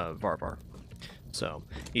Spelunky Varvar. So,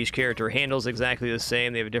 each character handles exactly the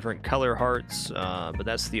same. They have different color hearts, but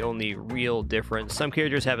that's the only real difference. Some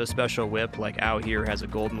characters have a special whip, like Ao here has a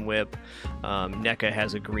golden whip, NECA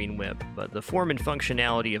has a green whip, but the form and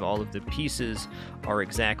functionality of all of the pieces are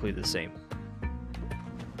exactly the same.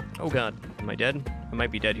 Oh god, am I dead? I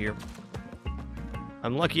might be dead here.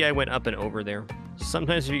 I'm lucky I went up and over there.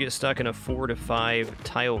 Sometimes if you get stuck in a 4 to 5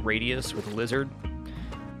 tile radius with a lizard,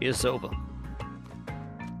 it's over.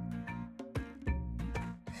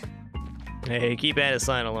 Hey, keep at it,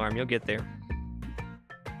 Silent Alarm. You'll get there.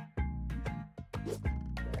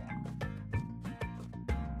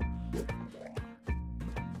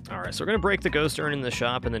 Alright, so we're going to break the Ghost Urn in the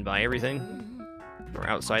shop and then buy everything. Or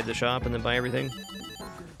outside the shop and then buy everything.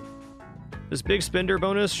 This big spender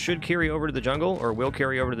bonus should carry over to the jungle, or will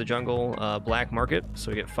carry over to the jungle black market.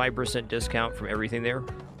 So we get 5% discount from everything there.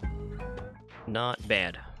 Not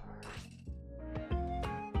bad.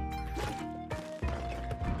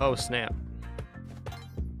 Oh, snap.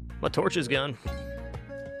 My torch is gone.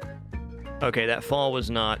 Okay, that fall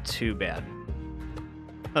was not too bad.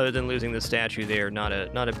 Other than losing the statue there, not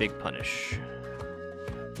a big punish.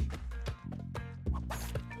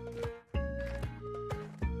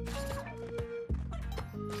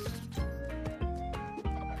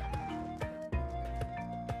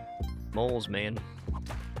 Moles, man. I'm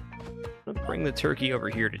gonna bring the turkey over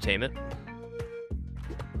here to tame it.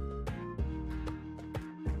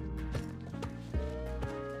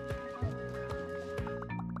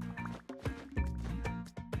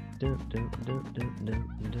 Okay,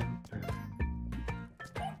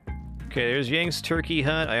 there's Yang's turkey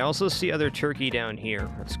hut. I also see other turkey down here.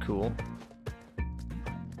 That's cool.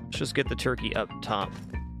 Let's just get the turkey up top.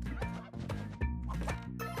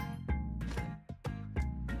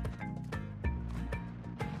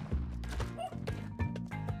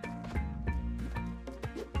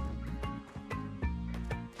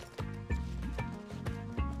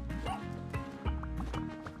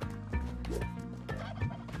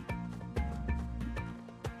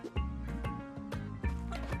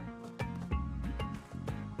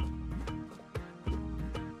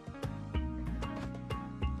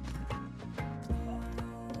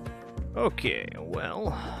 Okay,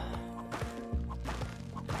 well...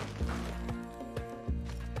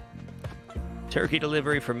 turkey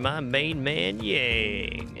delivery from my main man,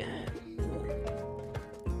 Yang.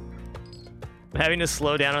 I'm having to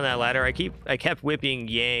slow down on that ladder. I kept whipping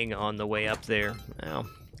Yang on the way up there. Well,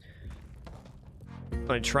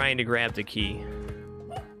 I'm trying to grab the key.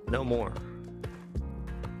 No more.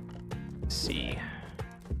 Let's see.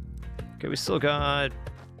 Okay, we still got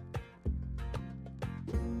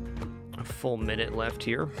a full minute left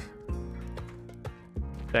here.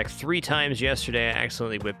 In fact, 3 times yesterday I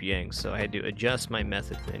accidentally whipped Yang, so I had to adjust my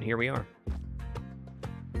method, and here we are.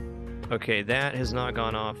 Okay, that has not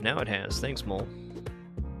gone off. Now it has. Thanks, Mole.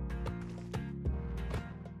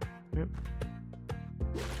 Yep.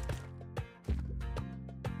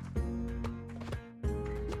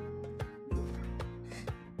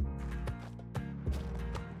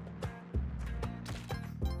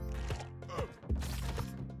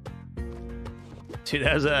 Dude,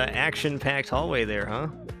 that was an action-packed hallway there, huh?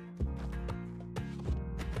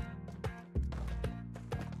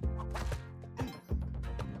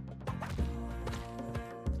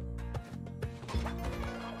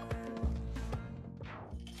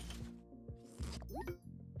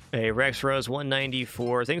 Hey, Rex Rose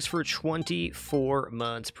 194. Thanks for 24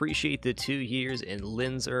 months. Appreciate the 2 years. And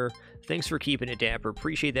Linzer, thanks for keeping it dapper.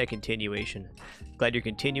 Appreciate that continuation. Glad you're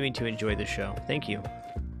continuing to enjoy the show. Thank you.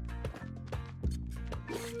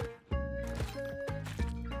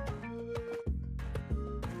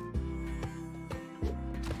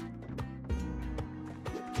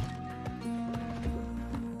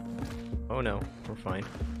 Oh no, we're fine.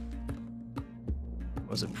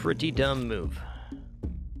 Was a pretty dumb move.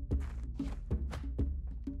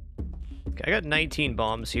 Okay, I got 19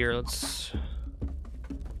 bombs here. Let's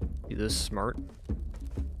do this smart.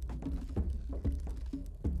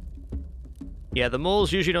 Yeah, the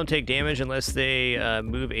moles usually don't take damage unless they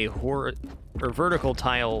move a vertical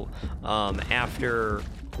tile after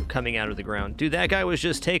coming out of the ground. Dude, that guy was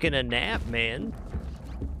just taking a nap, man.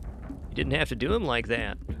 You didn't have to do him like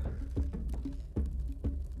that.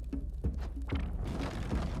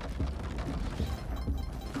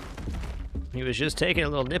 He was just taking a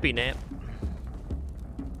little nippy nap.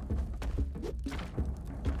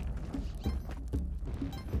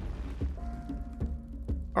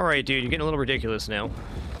 Alright, dude, you're getting a little ridiculous now.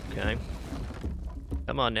 Okay.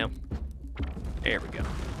 Come on now. There we go.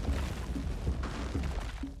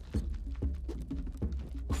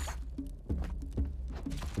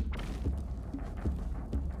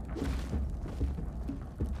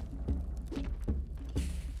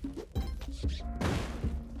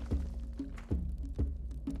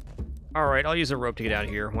 Alright, I'll use a rope to get out of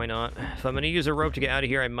here. Why not? If I'm going to use a rope to get out of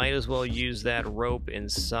here, I might as well use that rope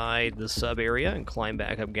inside the sub area and climb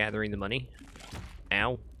back up gathering the money.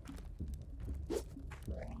 Ow.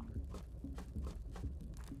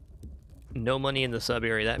 No money in the sub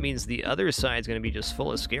area. That means the other side's going to be just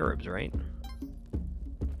full of scarabs, right?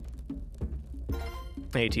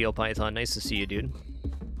 Hey, Teal Python. Nice to see you, dude.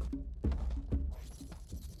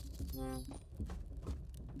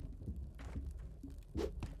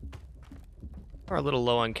 We're a little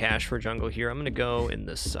low on cash for jungle here. I'm going to go in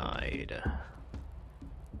the side.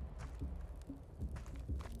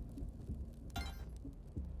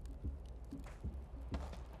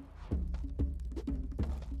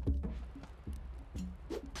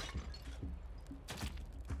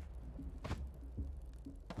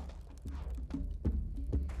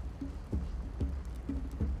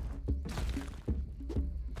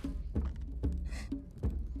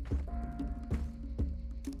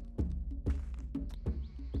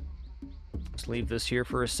 Leave this here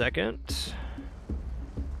for a second.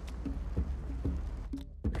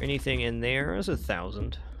 Anything in there? There's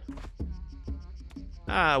 1,000.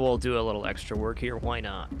 We'll do a little extra work here. Why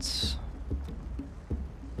not?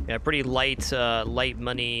 Yeah, pretty light, light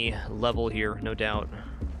money level here, no doubt.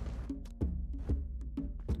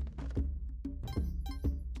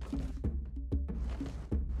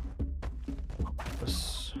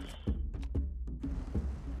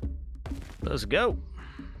 Let's go.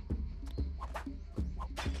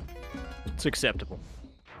 It's acceptable.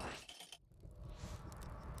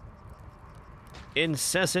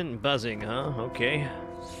 Incessant buzzing, huh? Okay.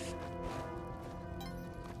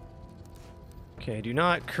 Okay, do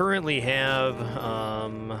not currently have,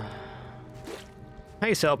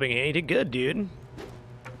 Nice helping hand. You did good, dude.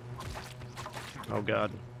 Oh,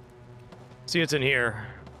 God. See what's in here.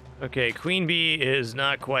 Okay, Queen Bee is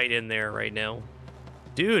not quite in there right now.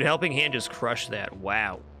 Dude, helping hand just crushed that.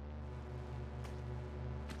 Wow.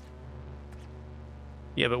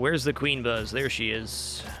 Yeah, but where's the Queen Buzz? There she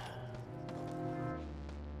is.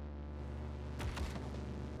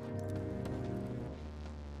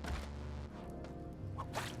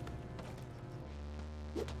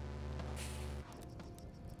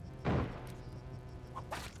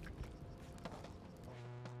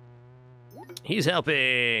 He's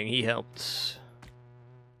helping. He helped.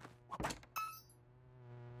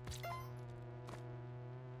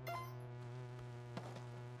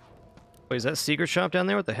 Wait, is that secret shop down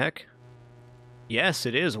there? What the heck? Yes,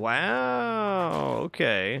 it is. Wow.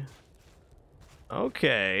 Okay.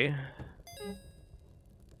 Okay.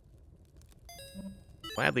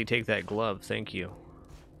 Gladly take that glove. Thank you.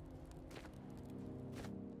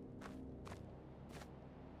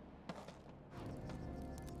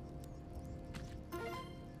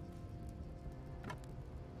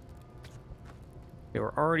 Okay,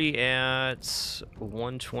 we're already at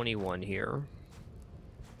 121 here.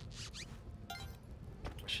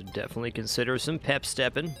 Should definitely consider some pep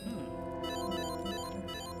stepping.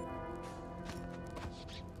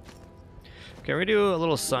 Okay, we're gonna do a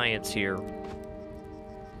little science here.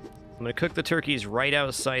 I'm gonna cook the turkeys right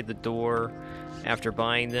outside the door after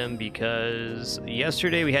buying them because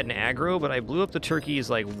yesterday we had an aggro, but I blew up the turkeys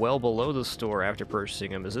like well below the store after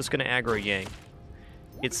purchasing them. Is this gonna aggro Yang?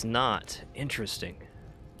 It's not. Interesting.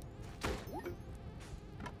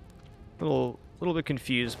 A little bit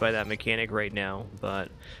confused by that mechanic right now, but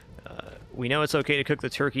we know it's okay to cook the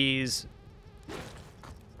turkeys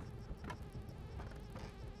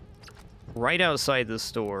right outside the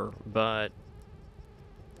store, but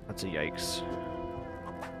that's a yikes.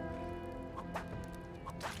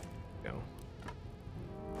 Go.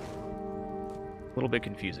 A little bit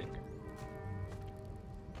confusing.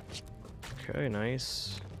 Okay,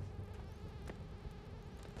 nice.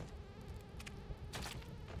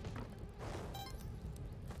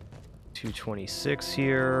 $226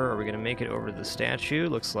 here. Are we gonna make it over to the statue?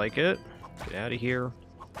 Looks like it. Get out of here.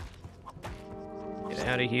 Get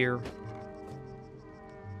out of here.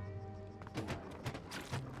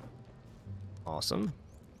 Awesome.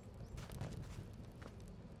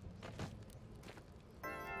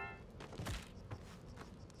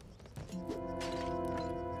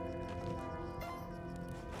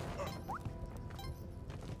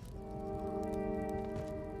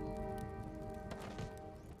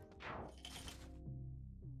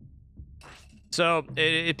 So,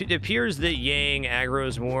 it appears that Yang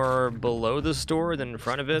aggro's more below the store than in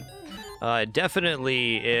front of it.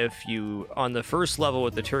 Definitely, if you, on the first level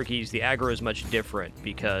with the turkeys, the aggro is much different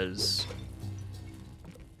because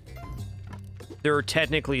they're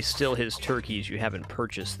technically still his turkeys, you haven't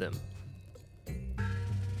purchased them.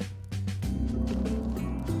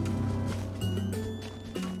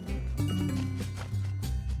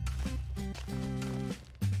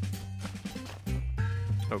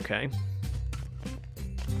 Okay.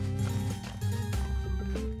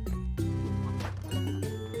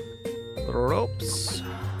 Ropes.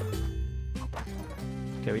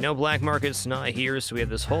 Okay, we know black market's not here, so we have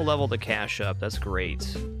this whole level to cash up. That's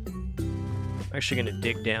great. I'm actually gonna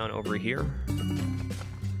dig down over here.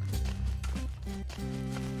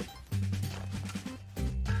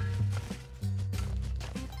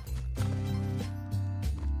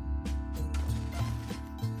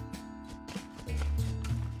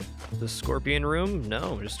 The scorpion room?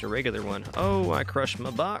 No, just a regular one. Oh, I crushed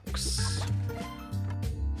my box.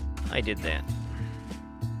 I did that.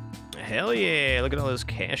 Hell yeah, look at all this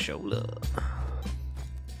cashola.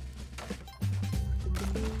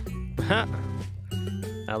 Ha!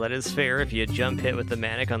 Now that is fair. If you jump hit with the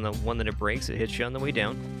manic on the one that it breaks, it hits you on the way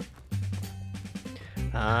down.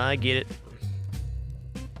 I get it.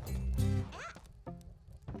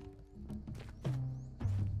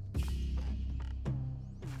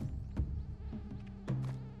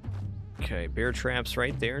 Okay, bear traps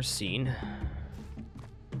right there, seen.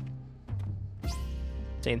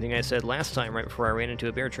 Same thing I said last time right before I ran into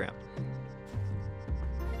a bear trap.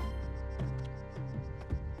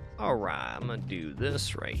 Alright, I'm gonna do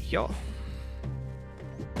this right here.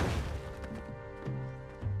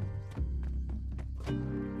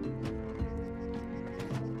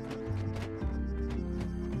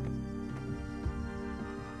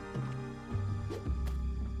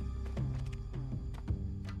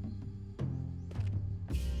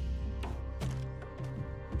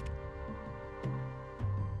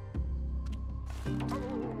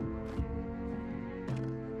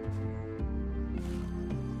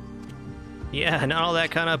 Yeah, not all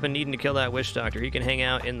that caught up in needing to kill that witch doctor. He can hang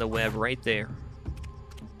out in the web right there.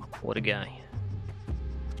 What a guy.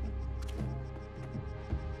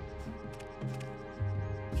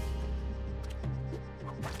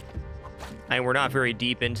 And we're not very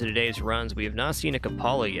deep into today's runs. We have not seen a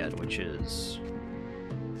Kapala yet, which is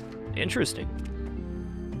interesting.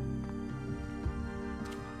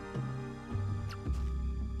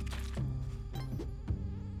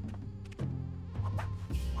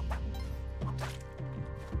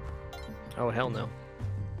 Oh, hell no.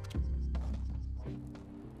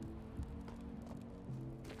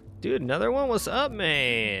 Dude, another one? What's up,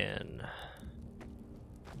 man?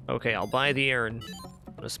 Okay, I'll buy the urn.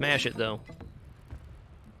 I'm gonna smash it, though.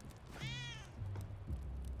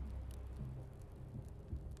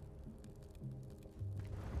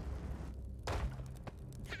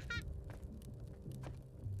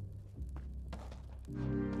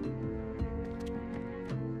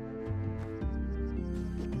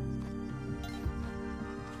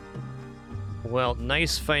 Well,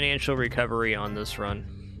 nice financial recovery on this run.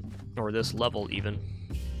 Or this level, even.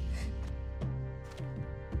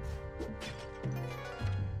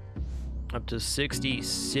 Up to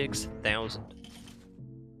 66,000.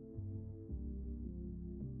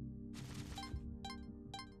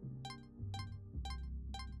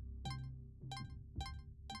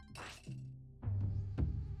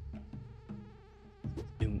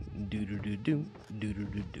 Doom, doo doo doo doom, doo doo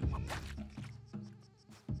doo doom.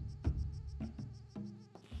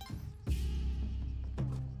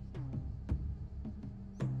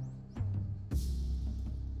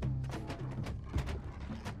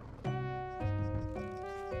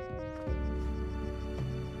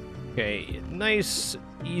 Okay, nice,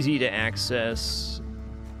 easy to access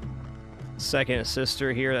second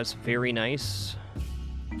sister here. That's very nice.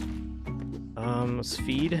 Let's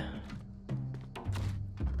feed.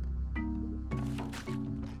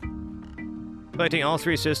 Collecting all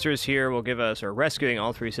three sisters here will give us, or rescuing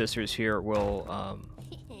all three sisters here will,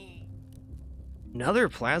 another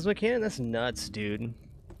plasma cannon? That's nuts, dude.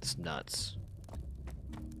 It's nuts.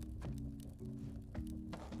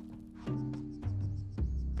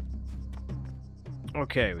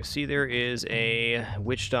 Okay, we see there is a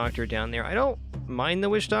witch doctor down there. I don't mind the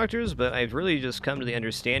witch doctors, but I've really just come to the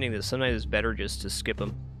understanding that sometimes it's better just to skip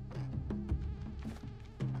them.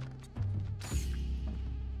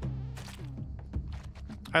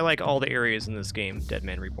 I like all the areas in this game, Dead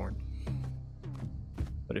Man Reborn.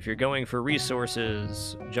 But if you're going for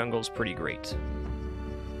resources, jungle's pretty great.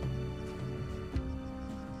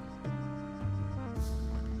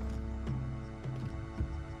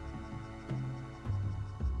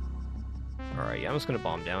 Alright, yeah, I'm just gonna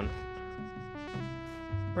bomb down.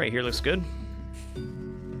 Right here looks good.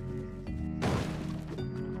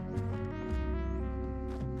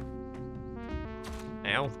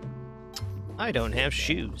 Ow. I don't have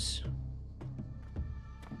shoes.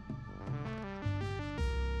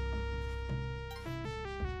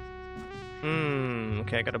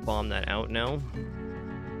 Okay, I gotta bomb that out now.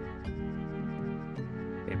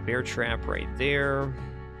 Okay, bear trap right there.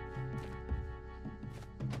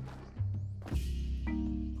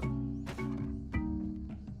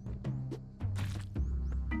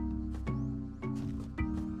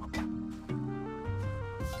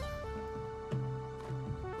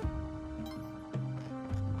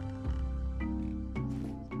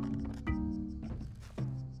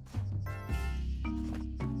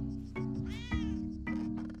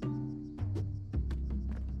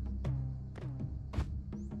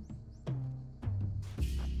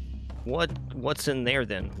 What's in there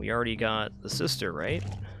then? We already got the sister, right?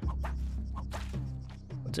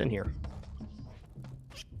 What's in here?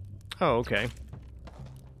 Oh, okay.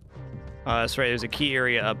 That's right, there's a key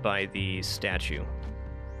area up by the statue.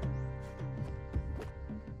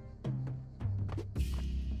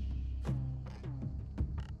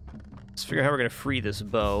 Let's figure out how we're gonna free this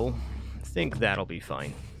bow. I think that'll be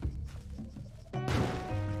fine.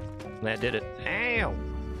 That did it. Ow!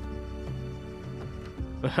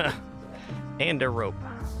 And a rope.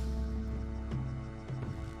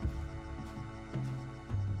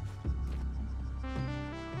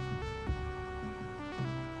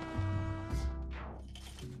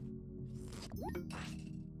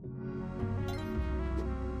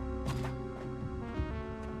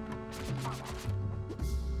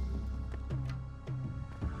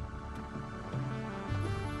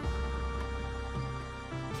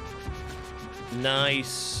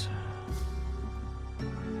 Nice.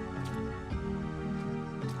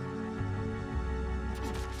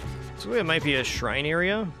 So it might be a shrine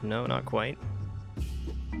area? No, not quite.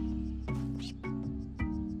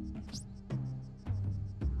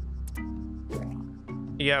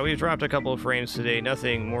 Yeah, we've dropped a couple of frames today.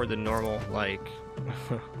 Nothing more than normal, like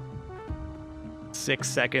 6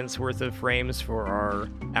 seconds worth of frames for our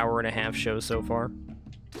hour-and-a-half show so far.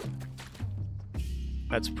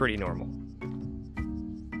 That's pretty normal.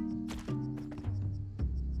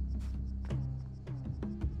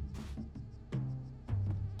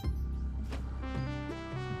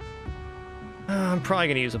 I'm probably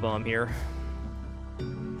gonna use a bomb here.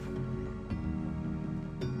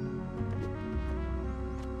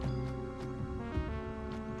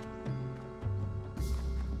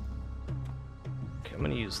 Okay, I'm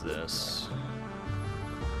gonna use this.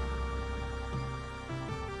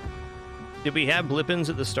 Did we have Blippins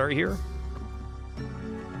at the start here? I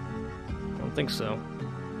don't think so.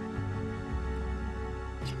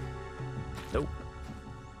 Nope.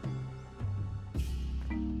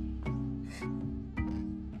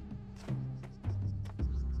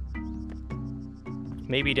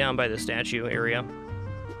 Maybe down by the statue area.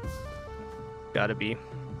 Gotta be.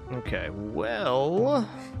 Okay, well...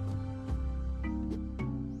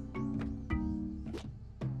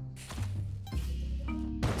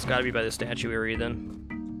 It's gotta be by the statue area then.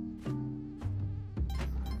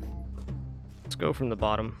 Let's go from the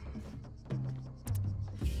bottom.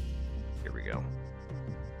 Here we go.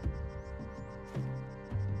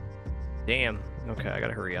 Damn. Okay, I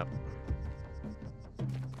gotta hurry up.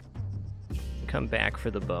 Come back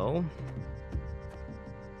for the bow.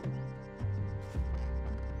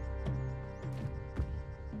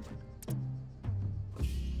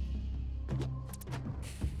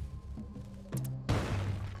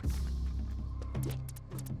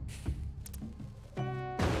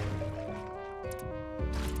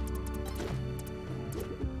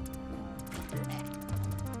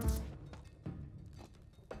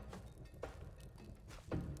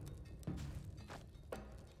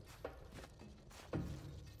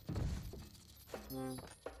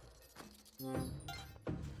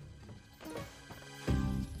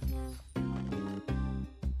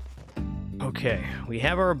 Okay, we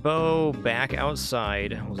have our bow back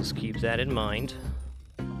outside. We'll just keep that in mind.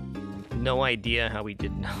 No idea how we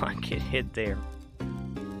did not get hit there.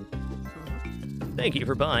 Thank you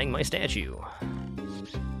for buying my statue.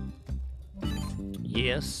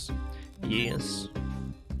 Yes, yes.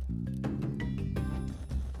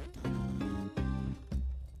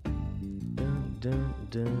 Dun, dun, dun,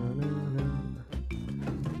 dun, dun.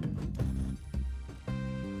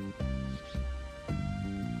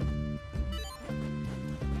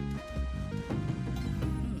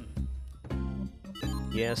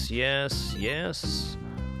 Yes, yes, yes.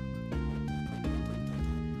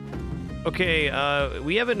 Okay,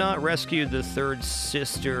 we haven't not rescued the third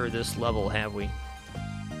sister this level, have we?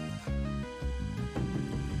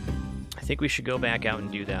 I think we should go back out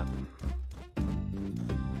and do that.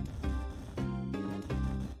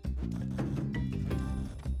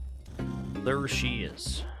 There she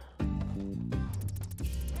is.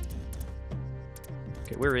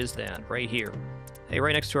 Okay, where is that? Right here. Hey,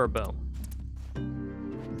 right next to our bow.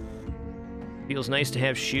 Feels nice to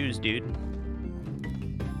have shoes, dude.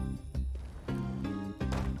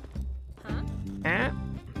 Huh? Ah.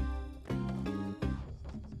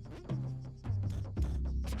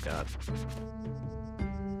 God.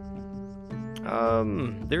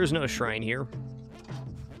 There's no shrine here.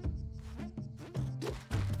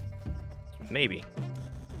 Maybe.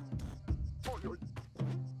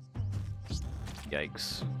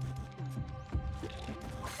 Yikes.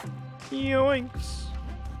 Yoinks.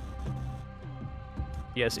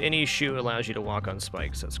 Yes, any shoe allows you to walk on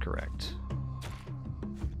spikes, that's correct.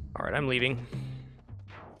 Alright, I'm leaving.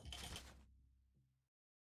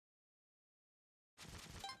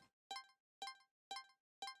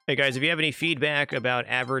 Hey guys, if you have any feedback about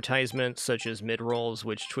advertisements such as mid-rolls,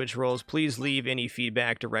 which Twitch rolls, please leave any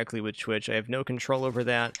feedback directly with Twitch. I have no control over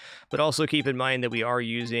that, but also keep in mind that we are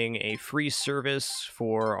using a free service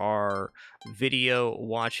for our video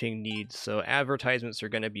watching needs, so advertisements are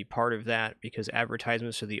going to be part of that because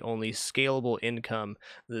advertisements are the only scalable income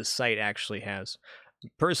the site actually has.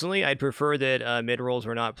 Personally, I'd prefer that mid-rolls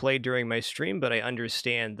were not played during my stream, but I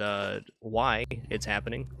understand why it's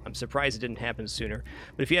happening. I'm surprised it didn't happen sooner.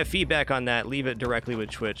 But if you have feedback on that, leave it directly with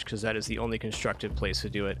Twitch, because that is the only constructive place to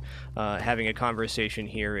do it. Having a conversation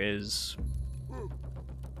here is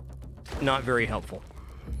not very helpful.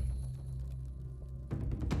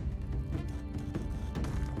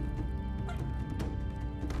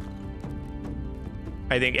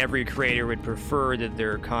 I think every creator would prefer that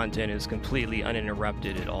their content is completely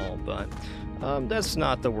uninterrupted at all, but that's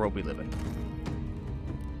not the world we live in.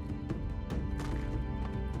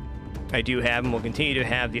 I do have and will continue to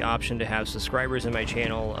have the option to have subscribers in my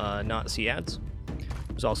channel not see ads.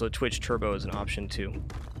 There's also Twitch Turbo as an option too,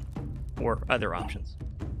 or other options.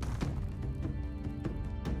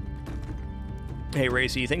 Hey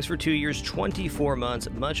Racy, thanks for 2 years, 24 months,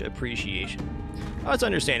 much appreciation. Oh, it's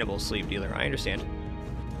understandable, Sleep Dealer, I understand.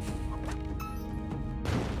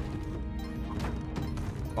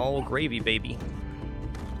 All gravy, baby.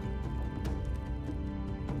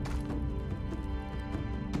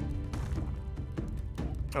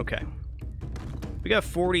 Okay. We got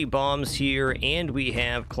 40 bombs here, and we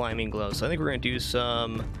have climbing gloves. So I think we're going to do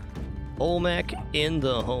some Olmec in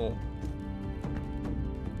the hole.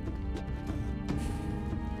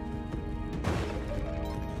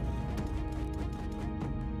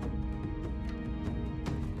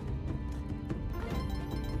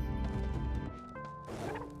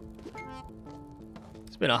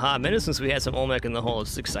 It's been a hot minute since we had some Olmec in the hole.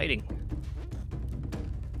 It's exciting.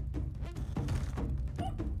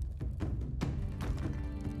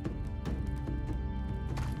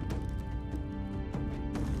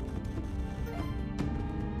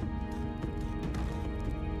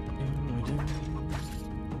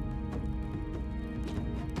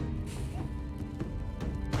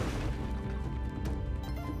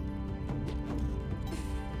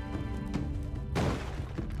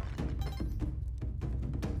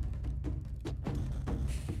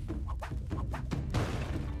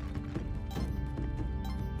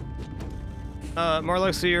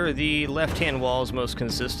 Marlux here, the left-hand wall is most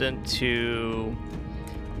consistent to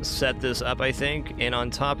set this up, I think, and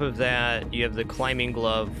on top of that, you have the climbing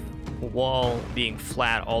glove wall being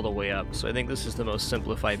flat all the way up, so I think this is the most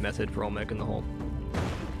simplified method for Olmec in the hole.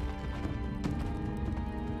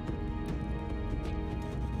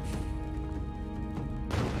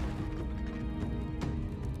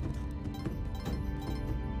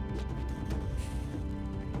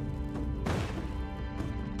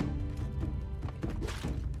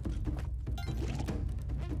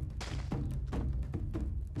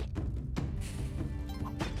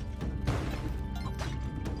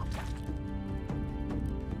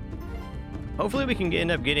 Hopefully we can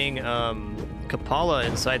end up getting Kapala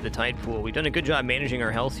inside the tide pool. We've done a good job managing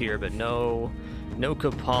our health here, but no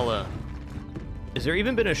Kapala. Has there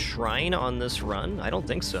even been a shrine on this run? I don't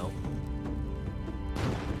think so.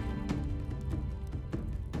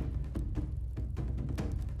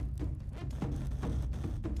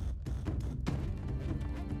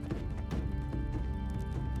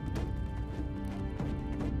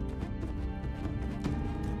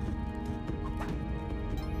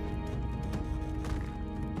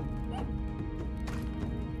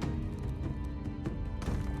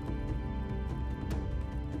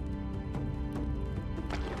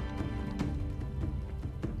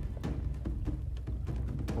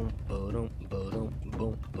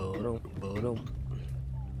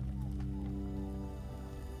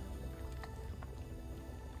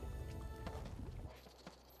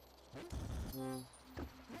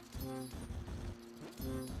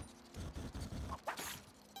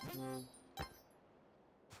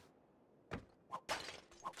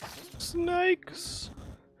 Snakes!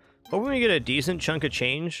 Hoping we get a decent chunk of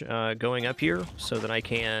change going up here so that I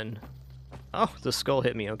can... Oh, the skull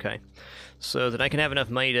hit me, okay. So that I can have enough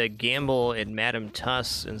money to gamble at Madame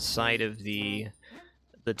Tuss inside of the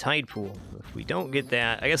tide pool. If we don't get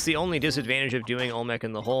that, I guess the only disadvantage of doing Olmec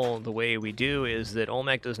in the hole the way we do is that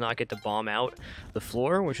Olmec does not get to bomb out the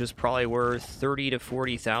floor, which is probably worth 30 to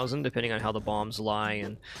 40,000 depending on how the bombs lie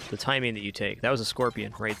and the timing that you take. That was a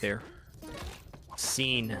scorpion right there.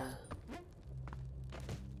 Scene.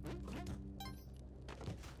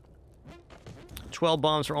 "12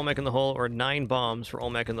 bombs for Olmec in the hole, or 9 bombs for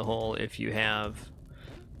Olmec in the hole if you have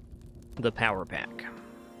the power pack.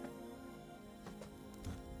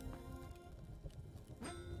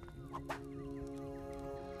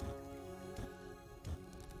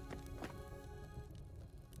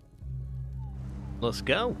 Let's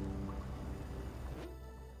go.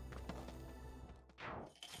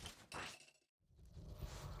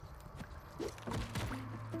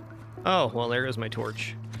 Oh, well, there is my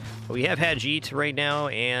torch. We have Hajit right now,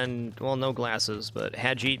 and, well, no glasses, but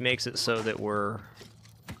Hajit makes it so that we're...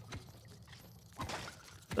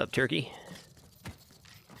 What's up, turkey?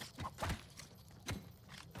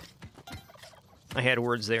 I had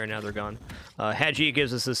words there, now they're gone. Hajit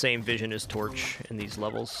gives us the same vision as Torch in these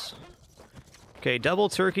levels. Okay, double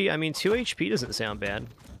turkey. I mean, 2 HP doesn't sound bad.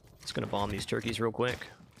 Just gonna bomb these turkeys real quick.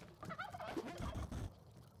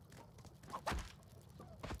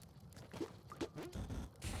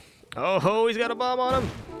 Oh ho, he's got a bomb on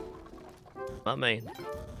him! My man.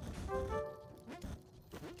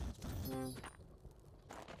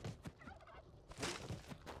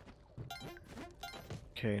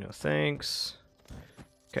 Okay, no thanks.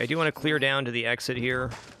 Okay, I do want to clear down to the exit here.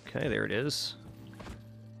 Okay, there it is.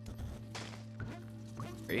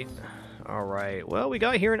 Great. Alright, well, we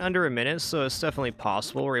got here in under a minute, so it's definitely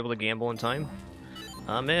possible we're able to gamble in time.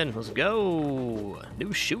 I'm in. Let's go!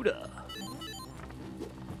 New shooter!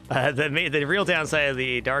 The real downside of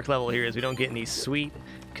the dark level here is we don't get any sweet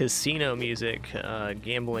casino music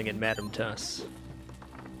gambling at Madame Tuss.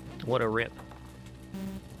 What a rip.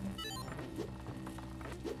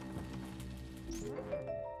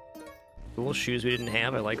 Cool shoes we didn't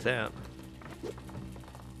have, I like that.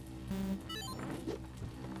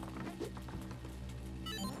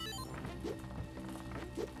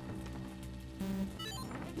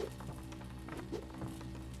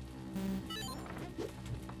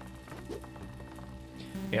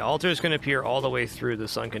 Yeah, altar is going to appear all the way through the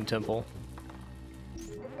Sunken Temple.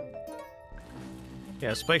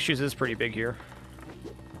 Yeah, Spike Shoes is pretty big here.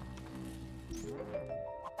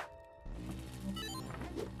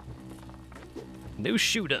 New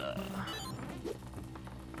shooter.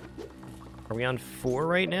 Are we on 4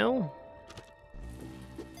 right now?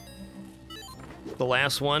 The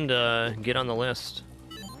last one to get on the list.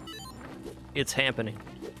 It's happening.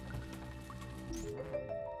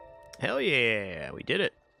 Hell yeah, we did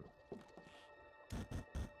it.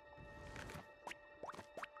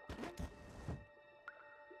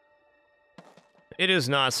 It is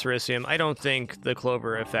not Cerisium. I don't think the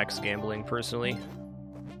clover affects gambling, personally.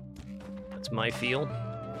 That's my feel.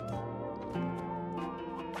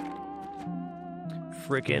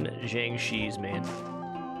 Frickin' Jiangxi's, man.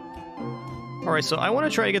 Alright, so I want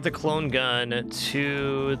to try to get the clone gun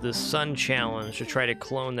to the Sun Challenge to try to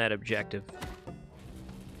clone that objective.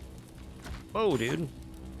 Whoa, dude.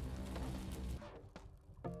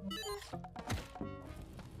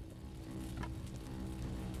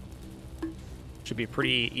 Should be a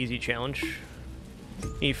pretty easy challenge.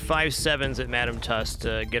 Need 5 7s at Madame Tuss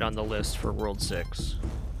to get on the list for World 6.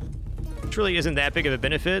 Which really isn't that big of a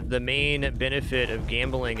benefit. The main benefit of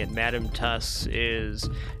gambling at Madame Tuss is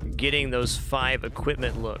getting those 5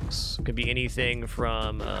 equipment looks. It could be anything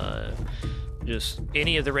from just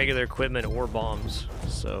any of the regular equipment or bombs.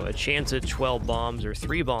 So a chance at 12 bombs or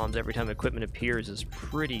 3 bombs every time equipment appears is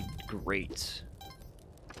pretty great.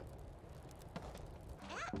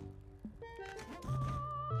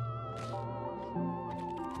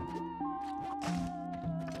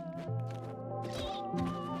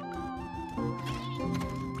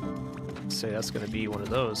 Say that's gonna be one of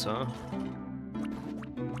those, huh?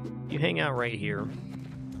 You hang out right here.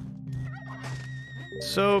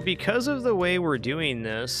 So because of the way we're doing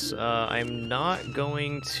this, I'm not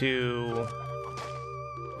going to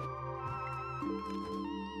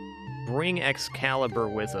bring Excalibur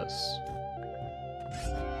with us.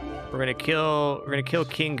 We're gonna kill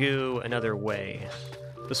Kingu another way.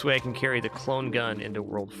 This way I can carry the clone gun into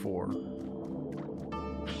World 4.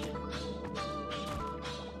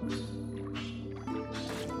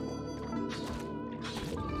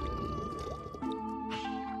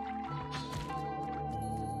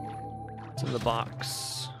 In the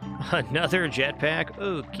box. Another jetpack?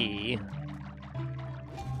 Okay.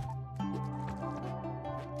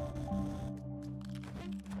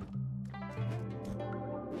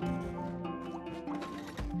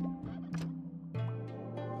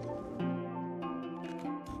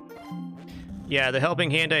 Yeah, the helping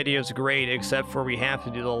hand idea is great, except for we have to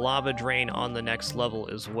do the lava drain on the next level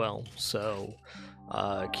as well. So,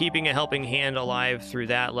 keeping a helping hand alive through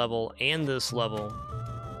that level and this level,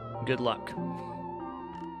 good luck.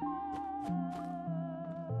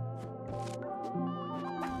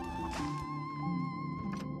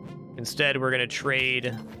 Instead, we're going to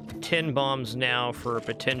trade 10 bombs now for a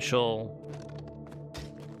potential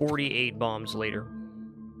 48 bombs later.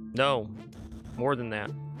 No, more than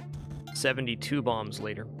that. 72 bombs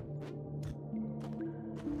later.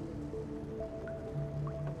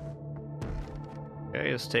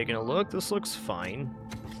 Okay, just taking a look. This looks fine.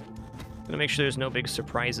 Gonna make sure there's no big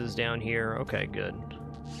surprises down here. Okay, good.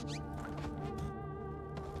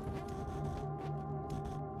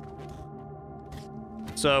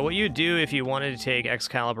 So what you'd do if you wanted to take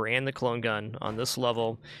Excalibur and the clone gun on this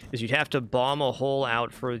level is you'd have to bomb a hole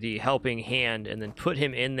out for the helping hand and then put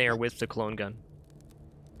him in there with the clone gun.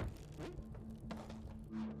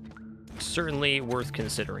 Certainly worth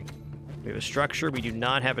considering. We have a structure. We do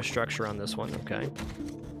not have a structure on this one. Okay.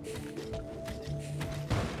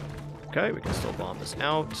 Okay, we can still bomb this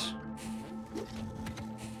out.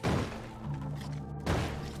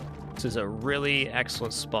 This is a really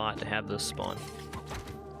excellent spot to have this spawn.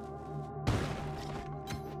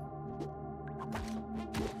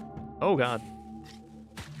 Oh god.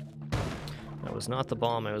 That was not the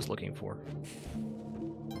bomb I was looking for.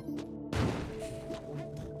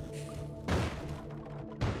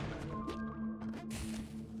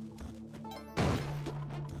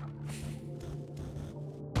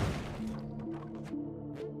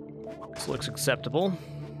 This looks acceptable.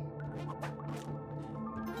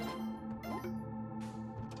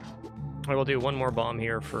 I will do one more bomb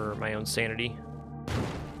here for my own sanity.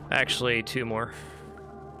 Actually, two more.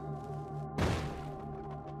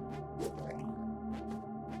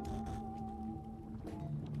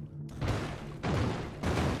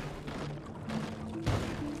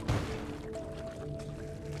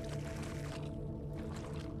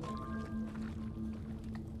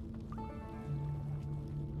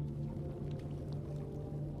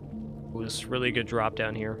 Ooh, this really good drop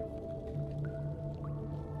down here.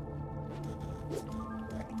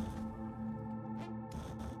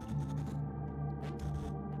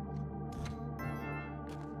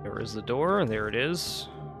 There is the door, and there it is.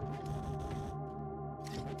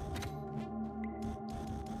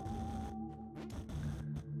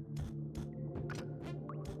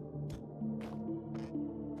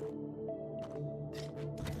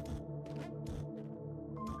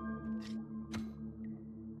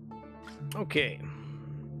 Okay.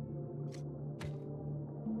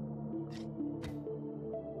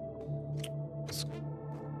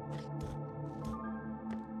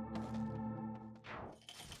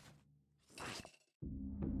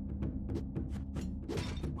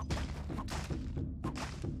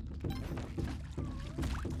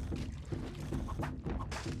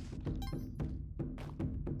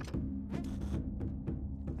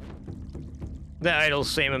 The idle's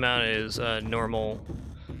same amount as normal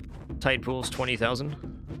tide pool's 20,000.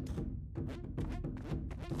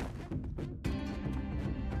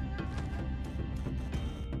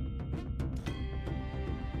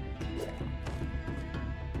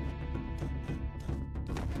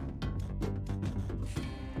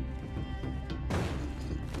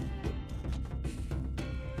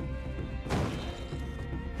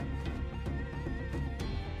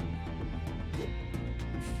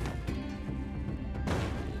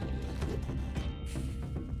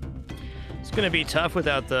 It's gonna be tough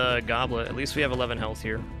without the goblet. At least we have 11 health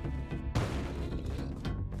here.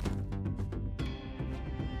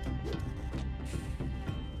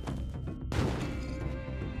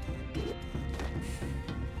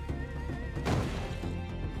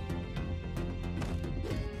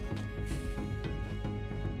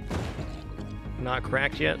 Not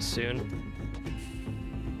cracked yet, soon.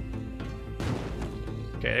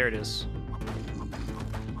 Okay, there it is.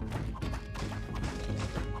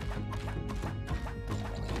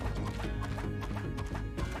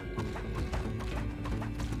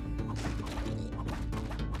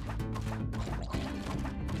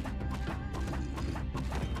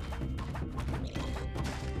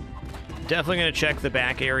 Definitely gonna check the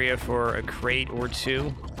back area for a crate or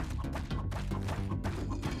two.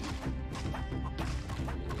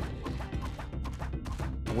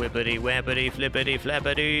 Whippity wappity flippity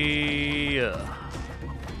flappity.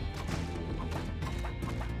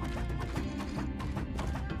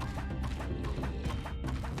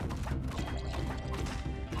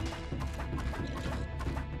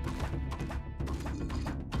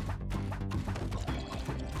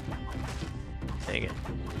 Dang it.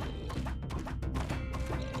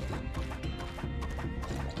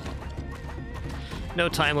 No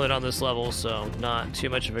time limit on this level, so not too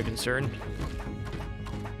much of a concern.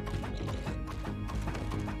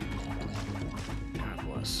 God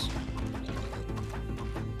bless.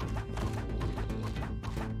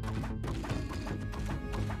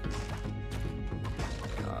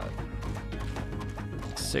 God.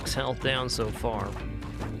 6 health down so far.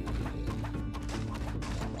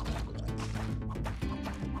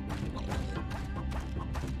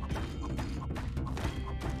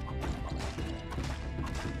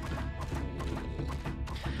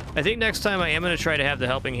 I think next time I am going to try to have the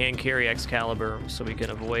helping hand carry Excalibur so we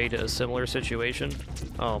can avoid a similar situation.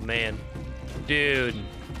 Oh man. Dude.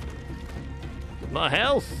 My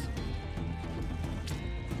health!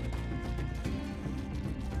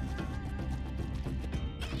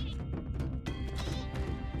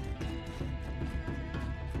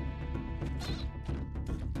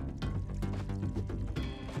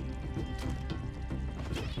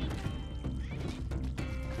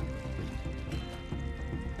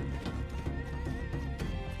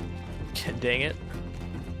 Dang it.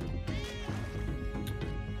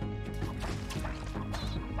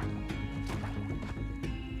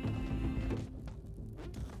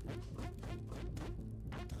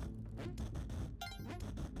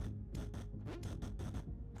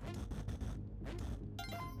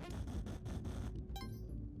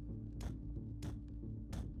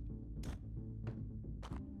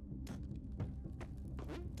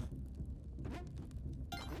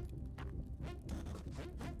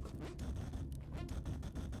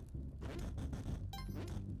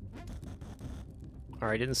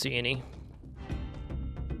 Alright, didn't see any.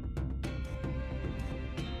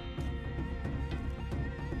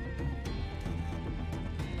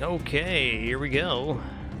 Okay, here we go.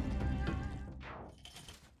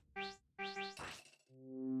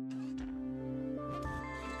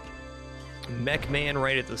 Mech Man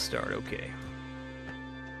right at the start, okay.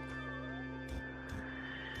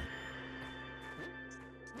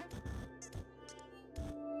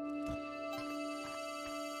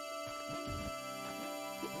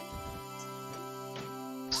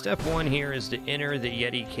 Step one here is to enter the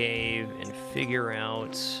Yeti cave and figure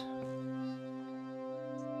out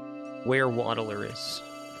where Waddler is.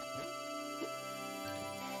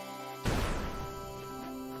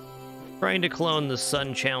 Trying to clone the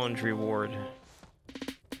Sun Challenge reward.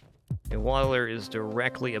 And Waddler is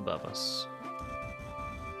directly above us.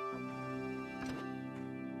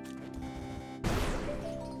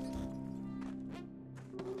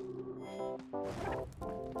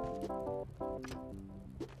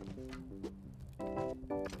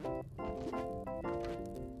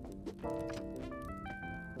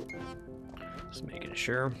 Just making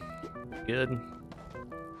sure. Good.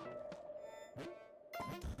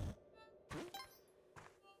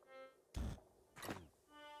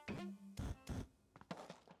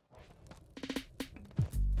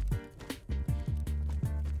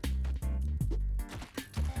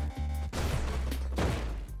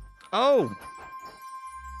 Oh!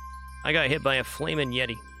 I got hit by a flaming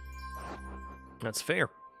Yeti. That's fair.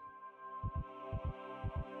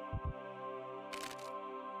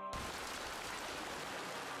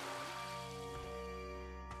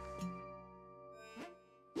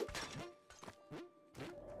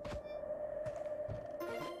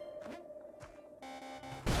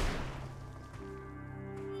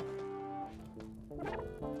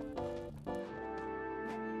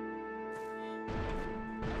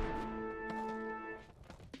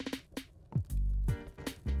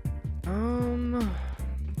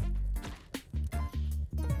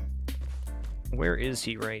 Where is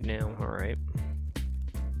he right now? Alright.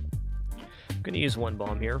 I'm gonna use one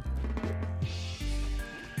bomb here.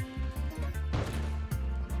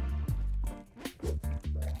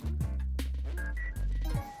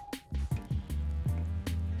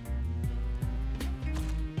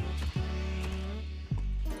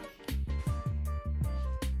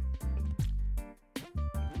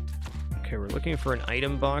 Okay, we're looking for an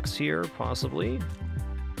item box here, possibly.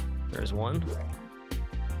 There's one.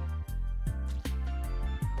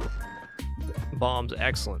 Bombs,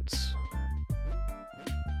 excellent.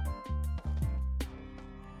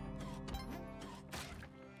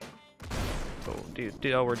 Oh, dude,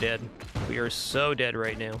 oh, we're dead. We are so dead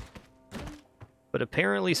right now. But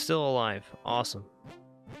apparently still alive. Awesome.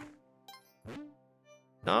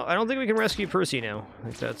 No, I don't think we can rescue Percy now. I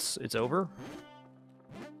think it's over.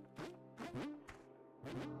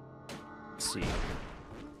 Let's see.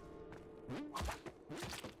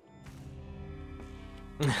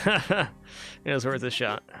 It was worth a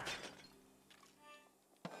shot.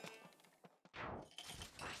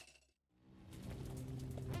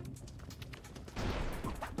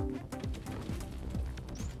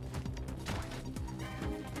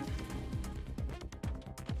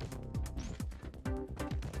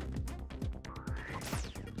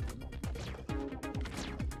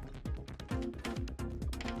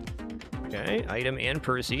 Okay, item and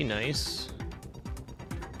Percy, nice.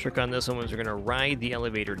 Trick on this one was we're gonna ride the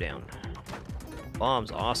elevator down.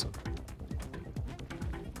 Bombs, awesome.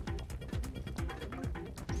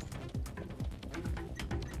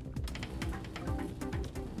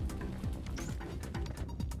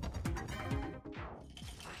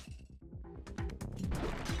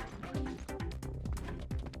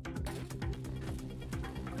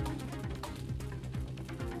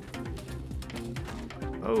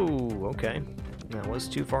 Oh, okay. That was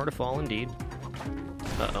too far to fall indeed.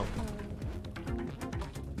 Uh-oh.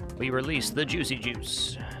 We released the juicy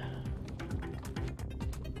juice.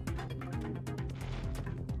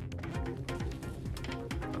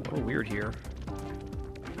 Oh, weird here.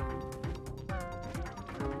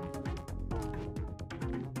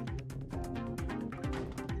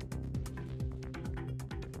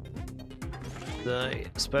 The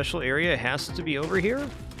special area has to be over here?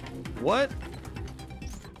 What?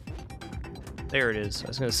 There it is. I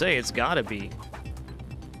was gonna say, it's gotta be.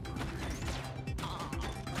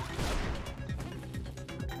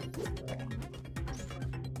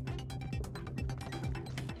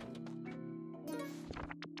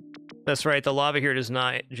 That's right, the lava here does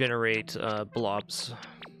not generate blobs.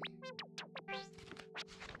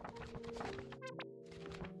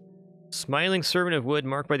 Smiling servant of wood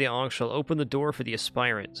marked by the ankh shall open the door for the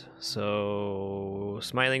aspirant. So,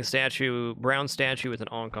 smiling statue, brown statue with an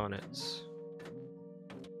ankh on it.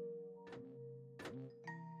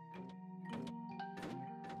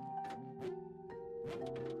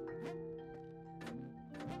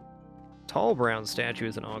 Tall brown statue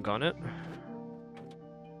with an ankh on it.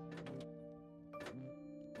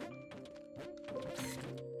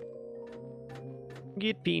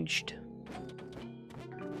 Get pinched.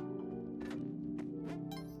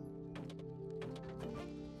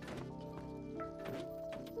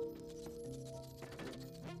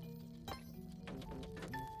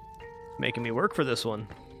 Making me work for this one.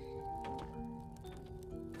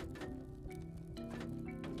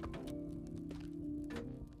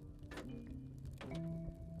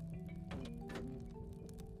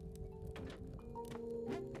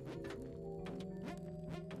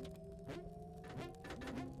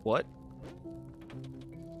 What?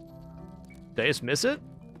 Did I just miss it?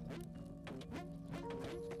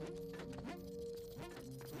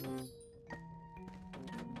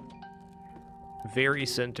 Very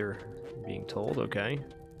center, being told, okay.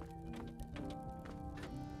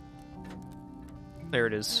 There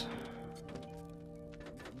it is.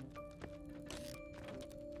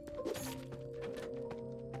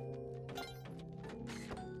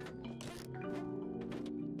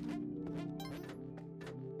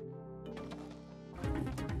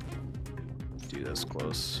 Do this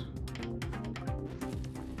close.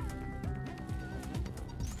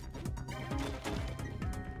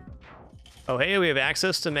 Oh, hey, we have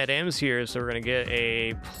access to Madame's here, so we're gonna get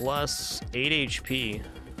a plus 8 HP.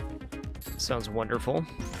 Sounds wonderful.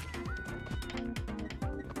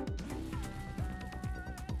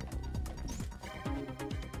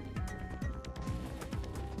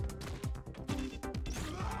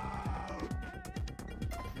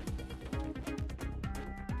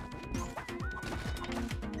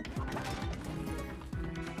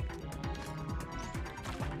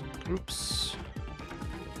 Oops.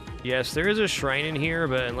 Yes, there is a shrine in here,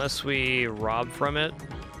 but unless we rob from it,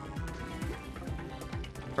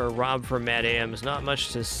 or rob from Madame's, not much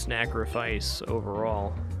to sacrifice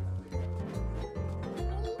overall.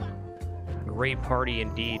 Great party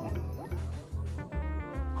indeed.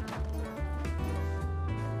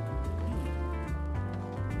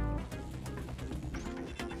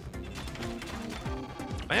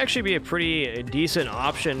 Might actually be a pretty decent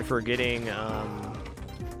option for getting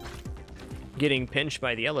pinched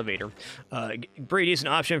by the elevator. Pretty decent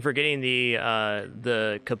option for getting the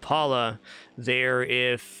Kapala there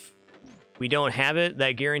if we don't have it.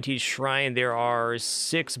 That guaranteed shrine, there are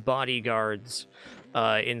 6 bodyguards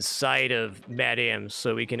inside of Madame's,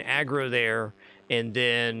 so we can aggro there and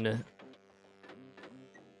then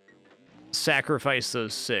sacrifice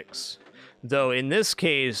those 6. Though in this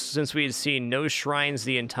case, since we had seen no shrines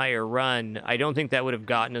the entire run, I don't think that would have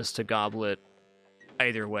gotten us to Goblet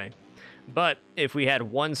either way. But if we had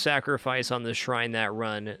 1 sacrifice on the shrine that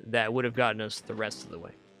run, that would have gotten us the rest of the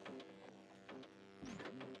way.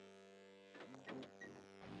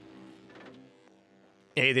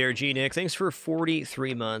 Hey there, G-Nick. Thanks for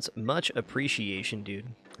 43 months. Much appreciation, dude.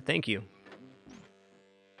 Thank you.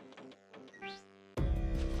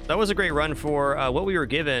 That was a great run for what we were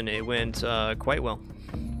given. It went quite well.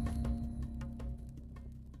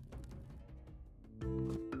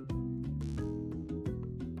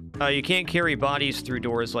 You can't carry bodies through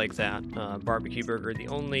doors like that, Barbecue Burger. The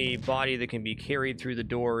only body that can be carried through the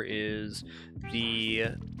door is the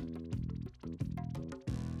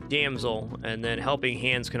damsel, and then helping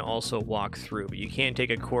hands can also walk through, but you can't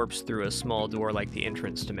take a corpse through a small door like the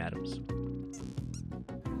entrance to Madame's.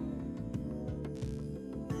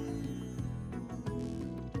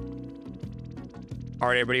 All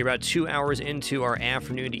right, everybody, about 2 hours into our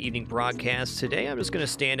afternoon to evening broadcast today. I'm just going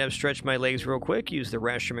to stand up, stretch my legs real quick, use the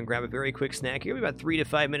restroom, and grab a very quick snack. Here, about 3 to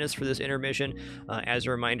 5 minutes for this intermission. As a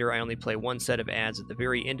reminder, I only play 1 set of ads at the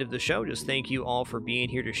very end of the show. Just thank you all for being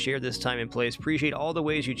here to share this time and place. Appreciate all the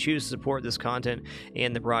ways you choose to support this content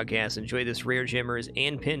and the broadcast. Enjoy this Rare Jimmers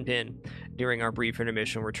and Pin during our brief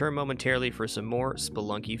intermission. We'll return momentarily for some more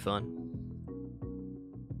Spelunky fun.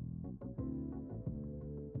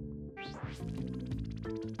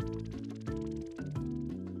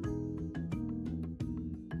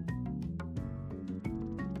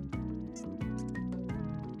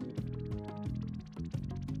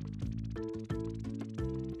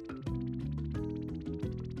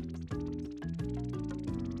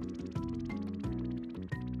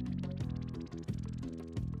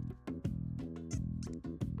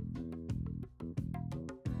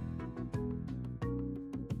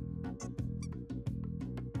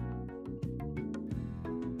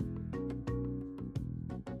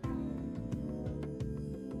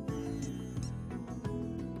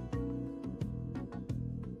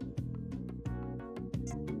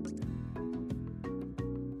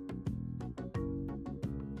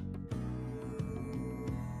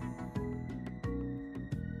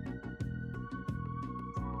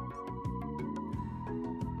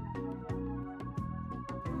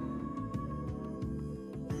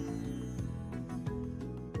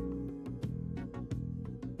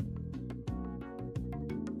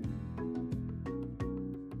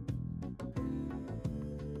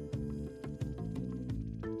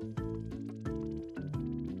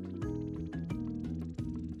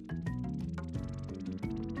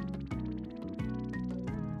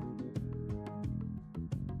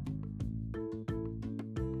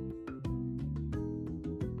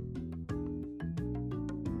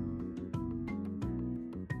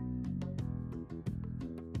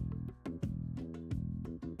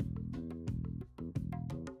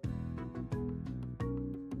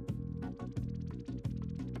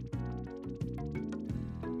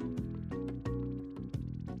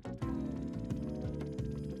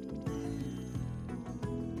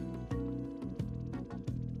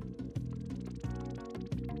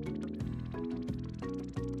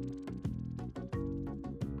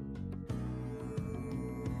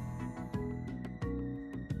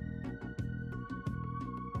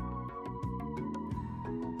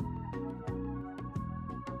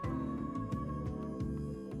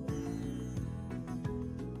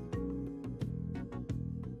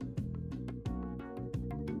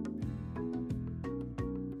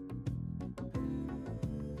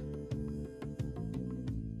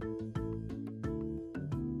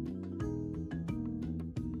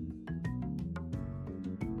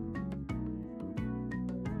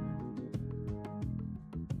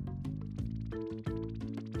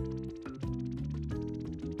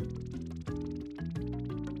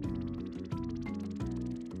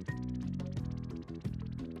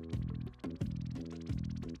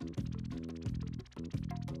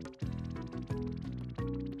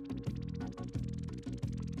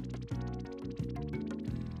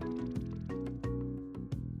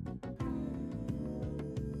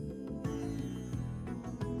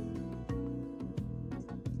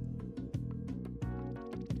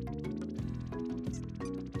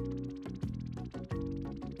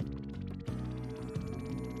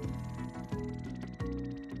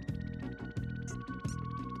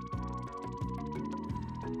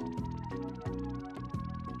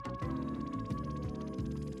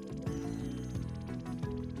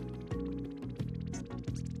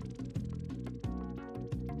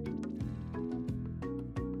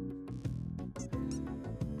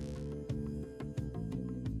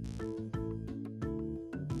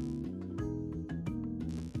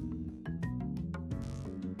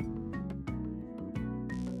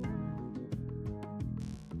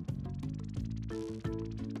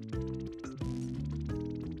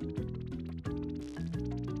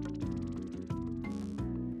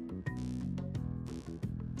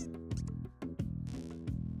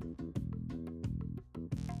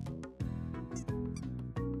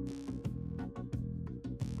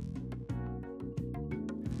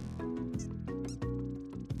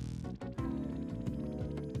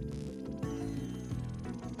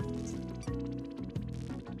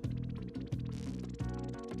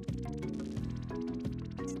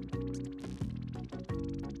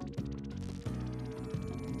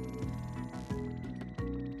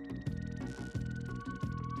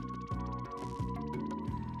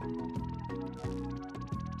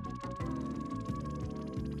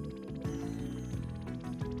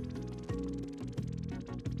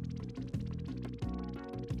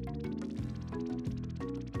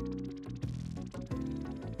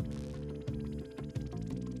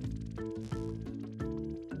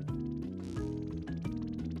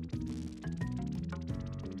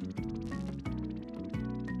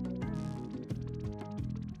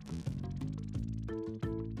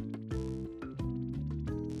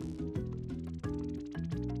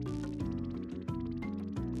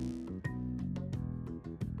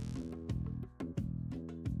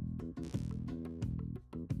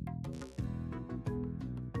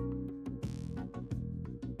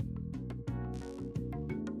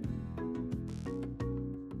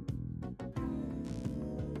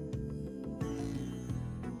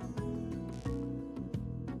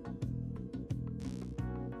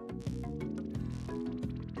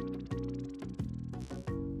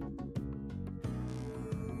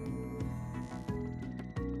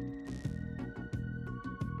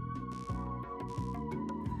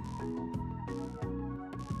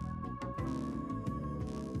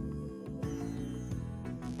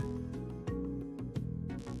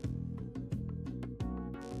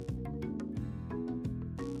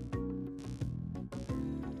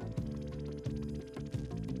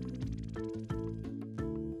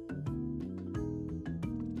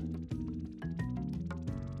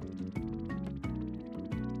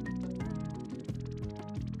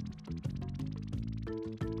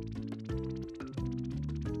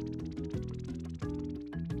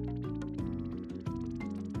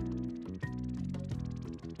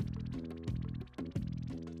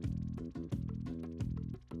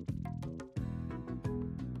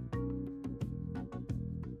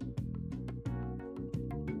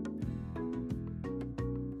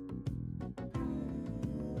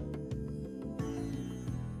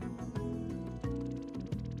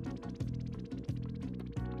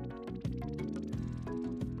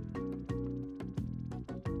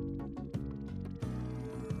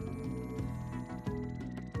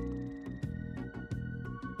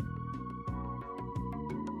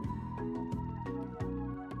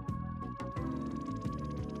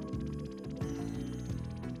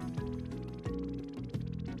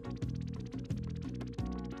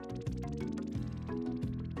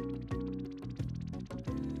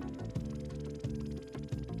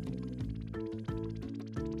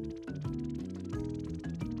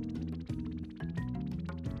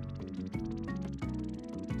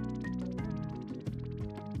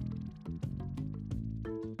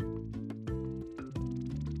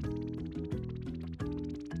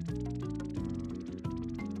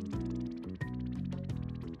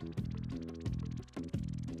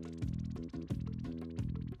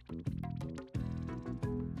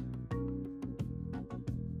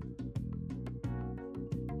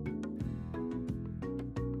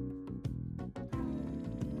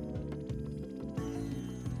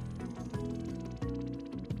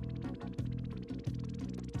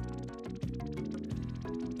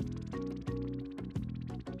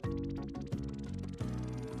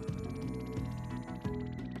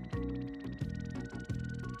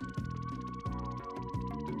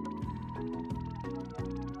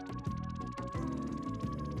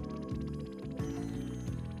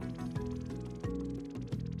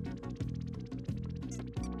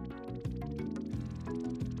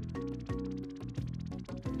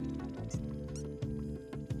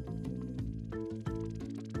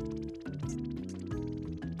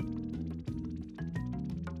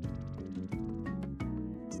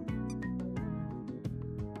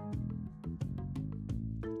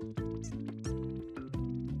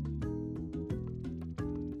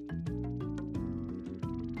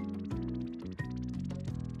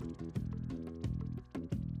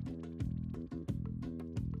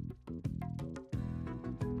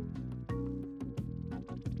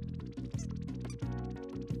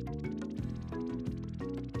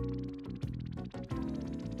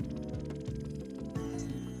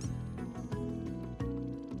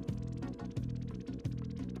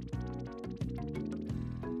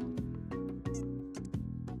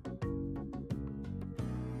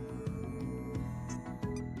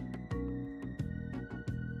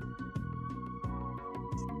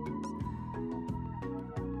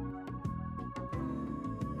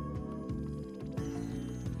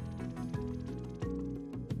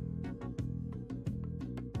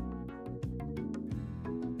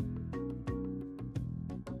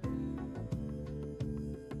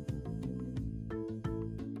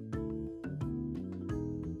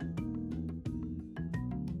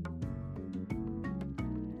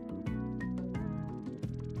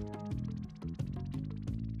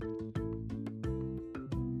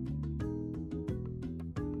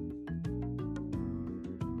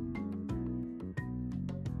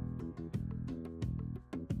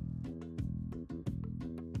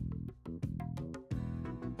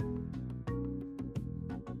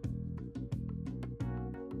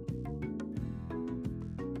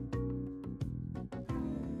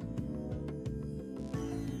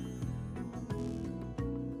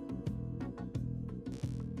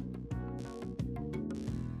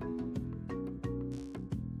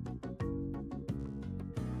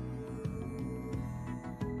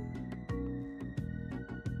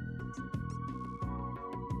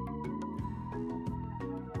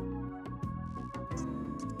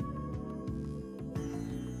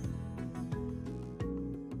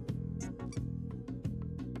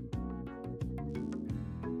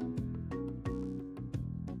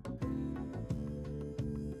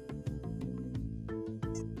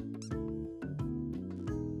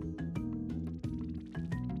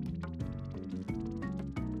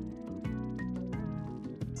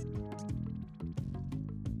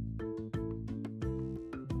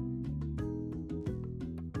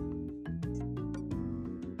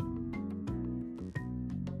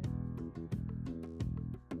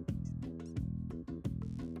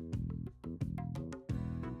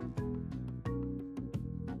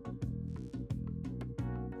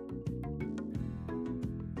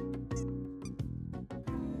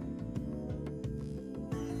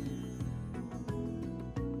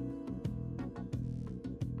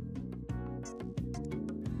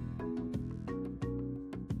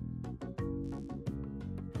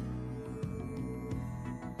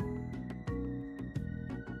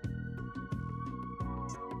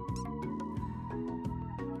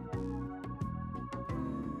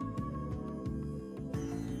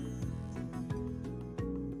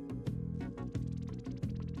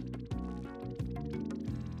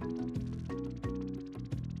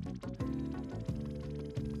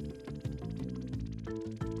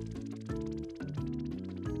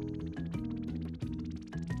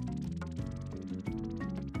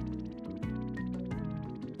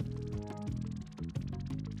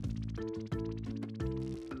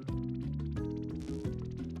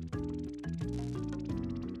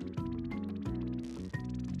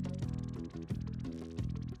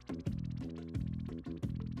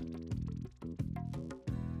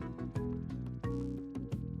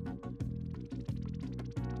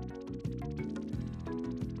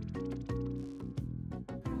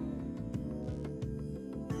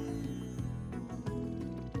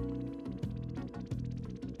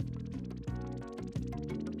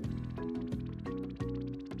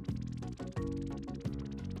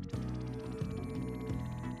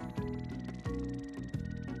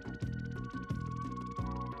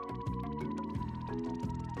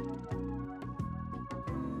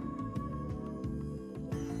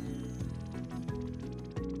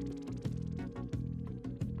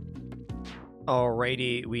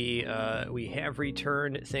 Alrighty, we have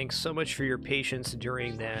returned. Thanks so much for your patience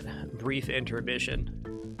during that brief intermission.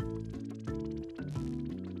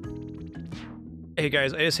 Hey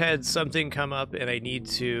guys, I just had something come up and I need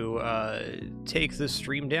to take the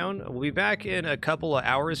stream down. We'll be back in a couple of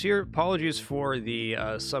hours here. Apologies for the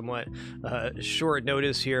somewhat short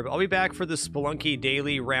notice here, but I'll be back for the Spelunky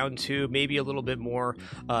Daily Round 2, maybe a little bit more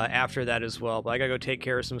after that as well. But I gotta go take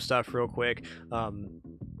care of some stuff real quick.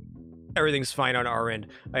 Everything's fine on our end.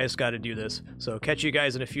 I just got to do this. So catch you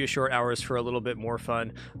guys in a few short hours for a little bit more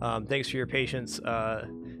fun. Thanks for your patience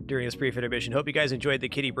during this brief intermission. Hope you guys enjoyed the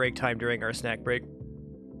kitty break time during our snack break.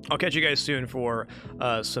 I'll catch you guys soon for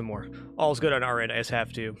some more. All's good on our end. I just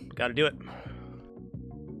have to. Got to do it.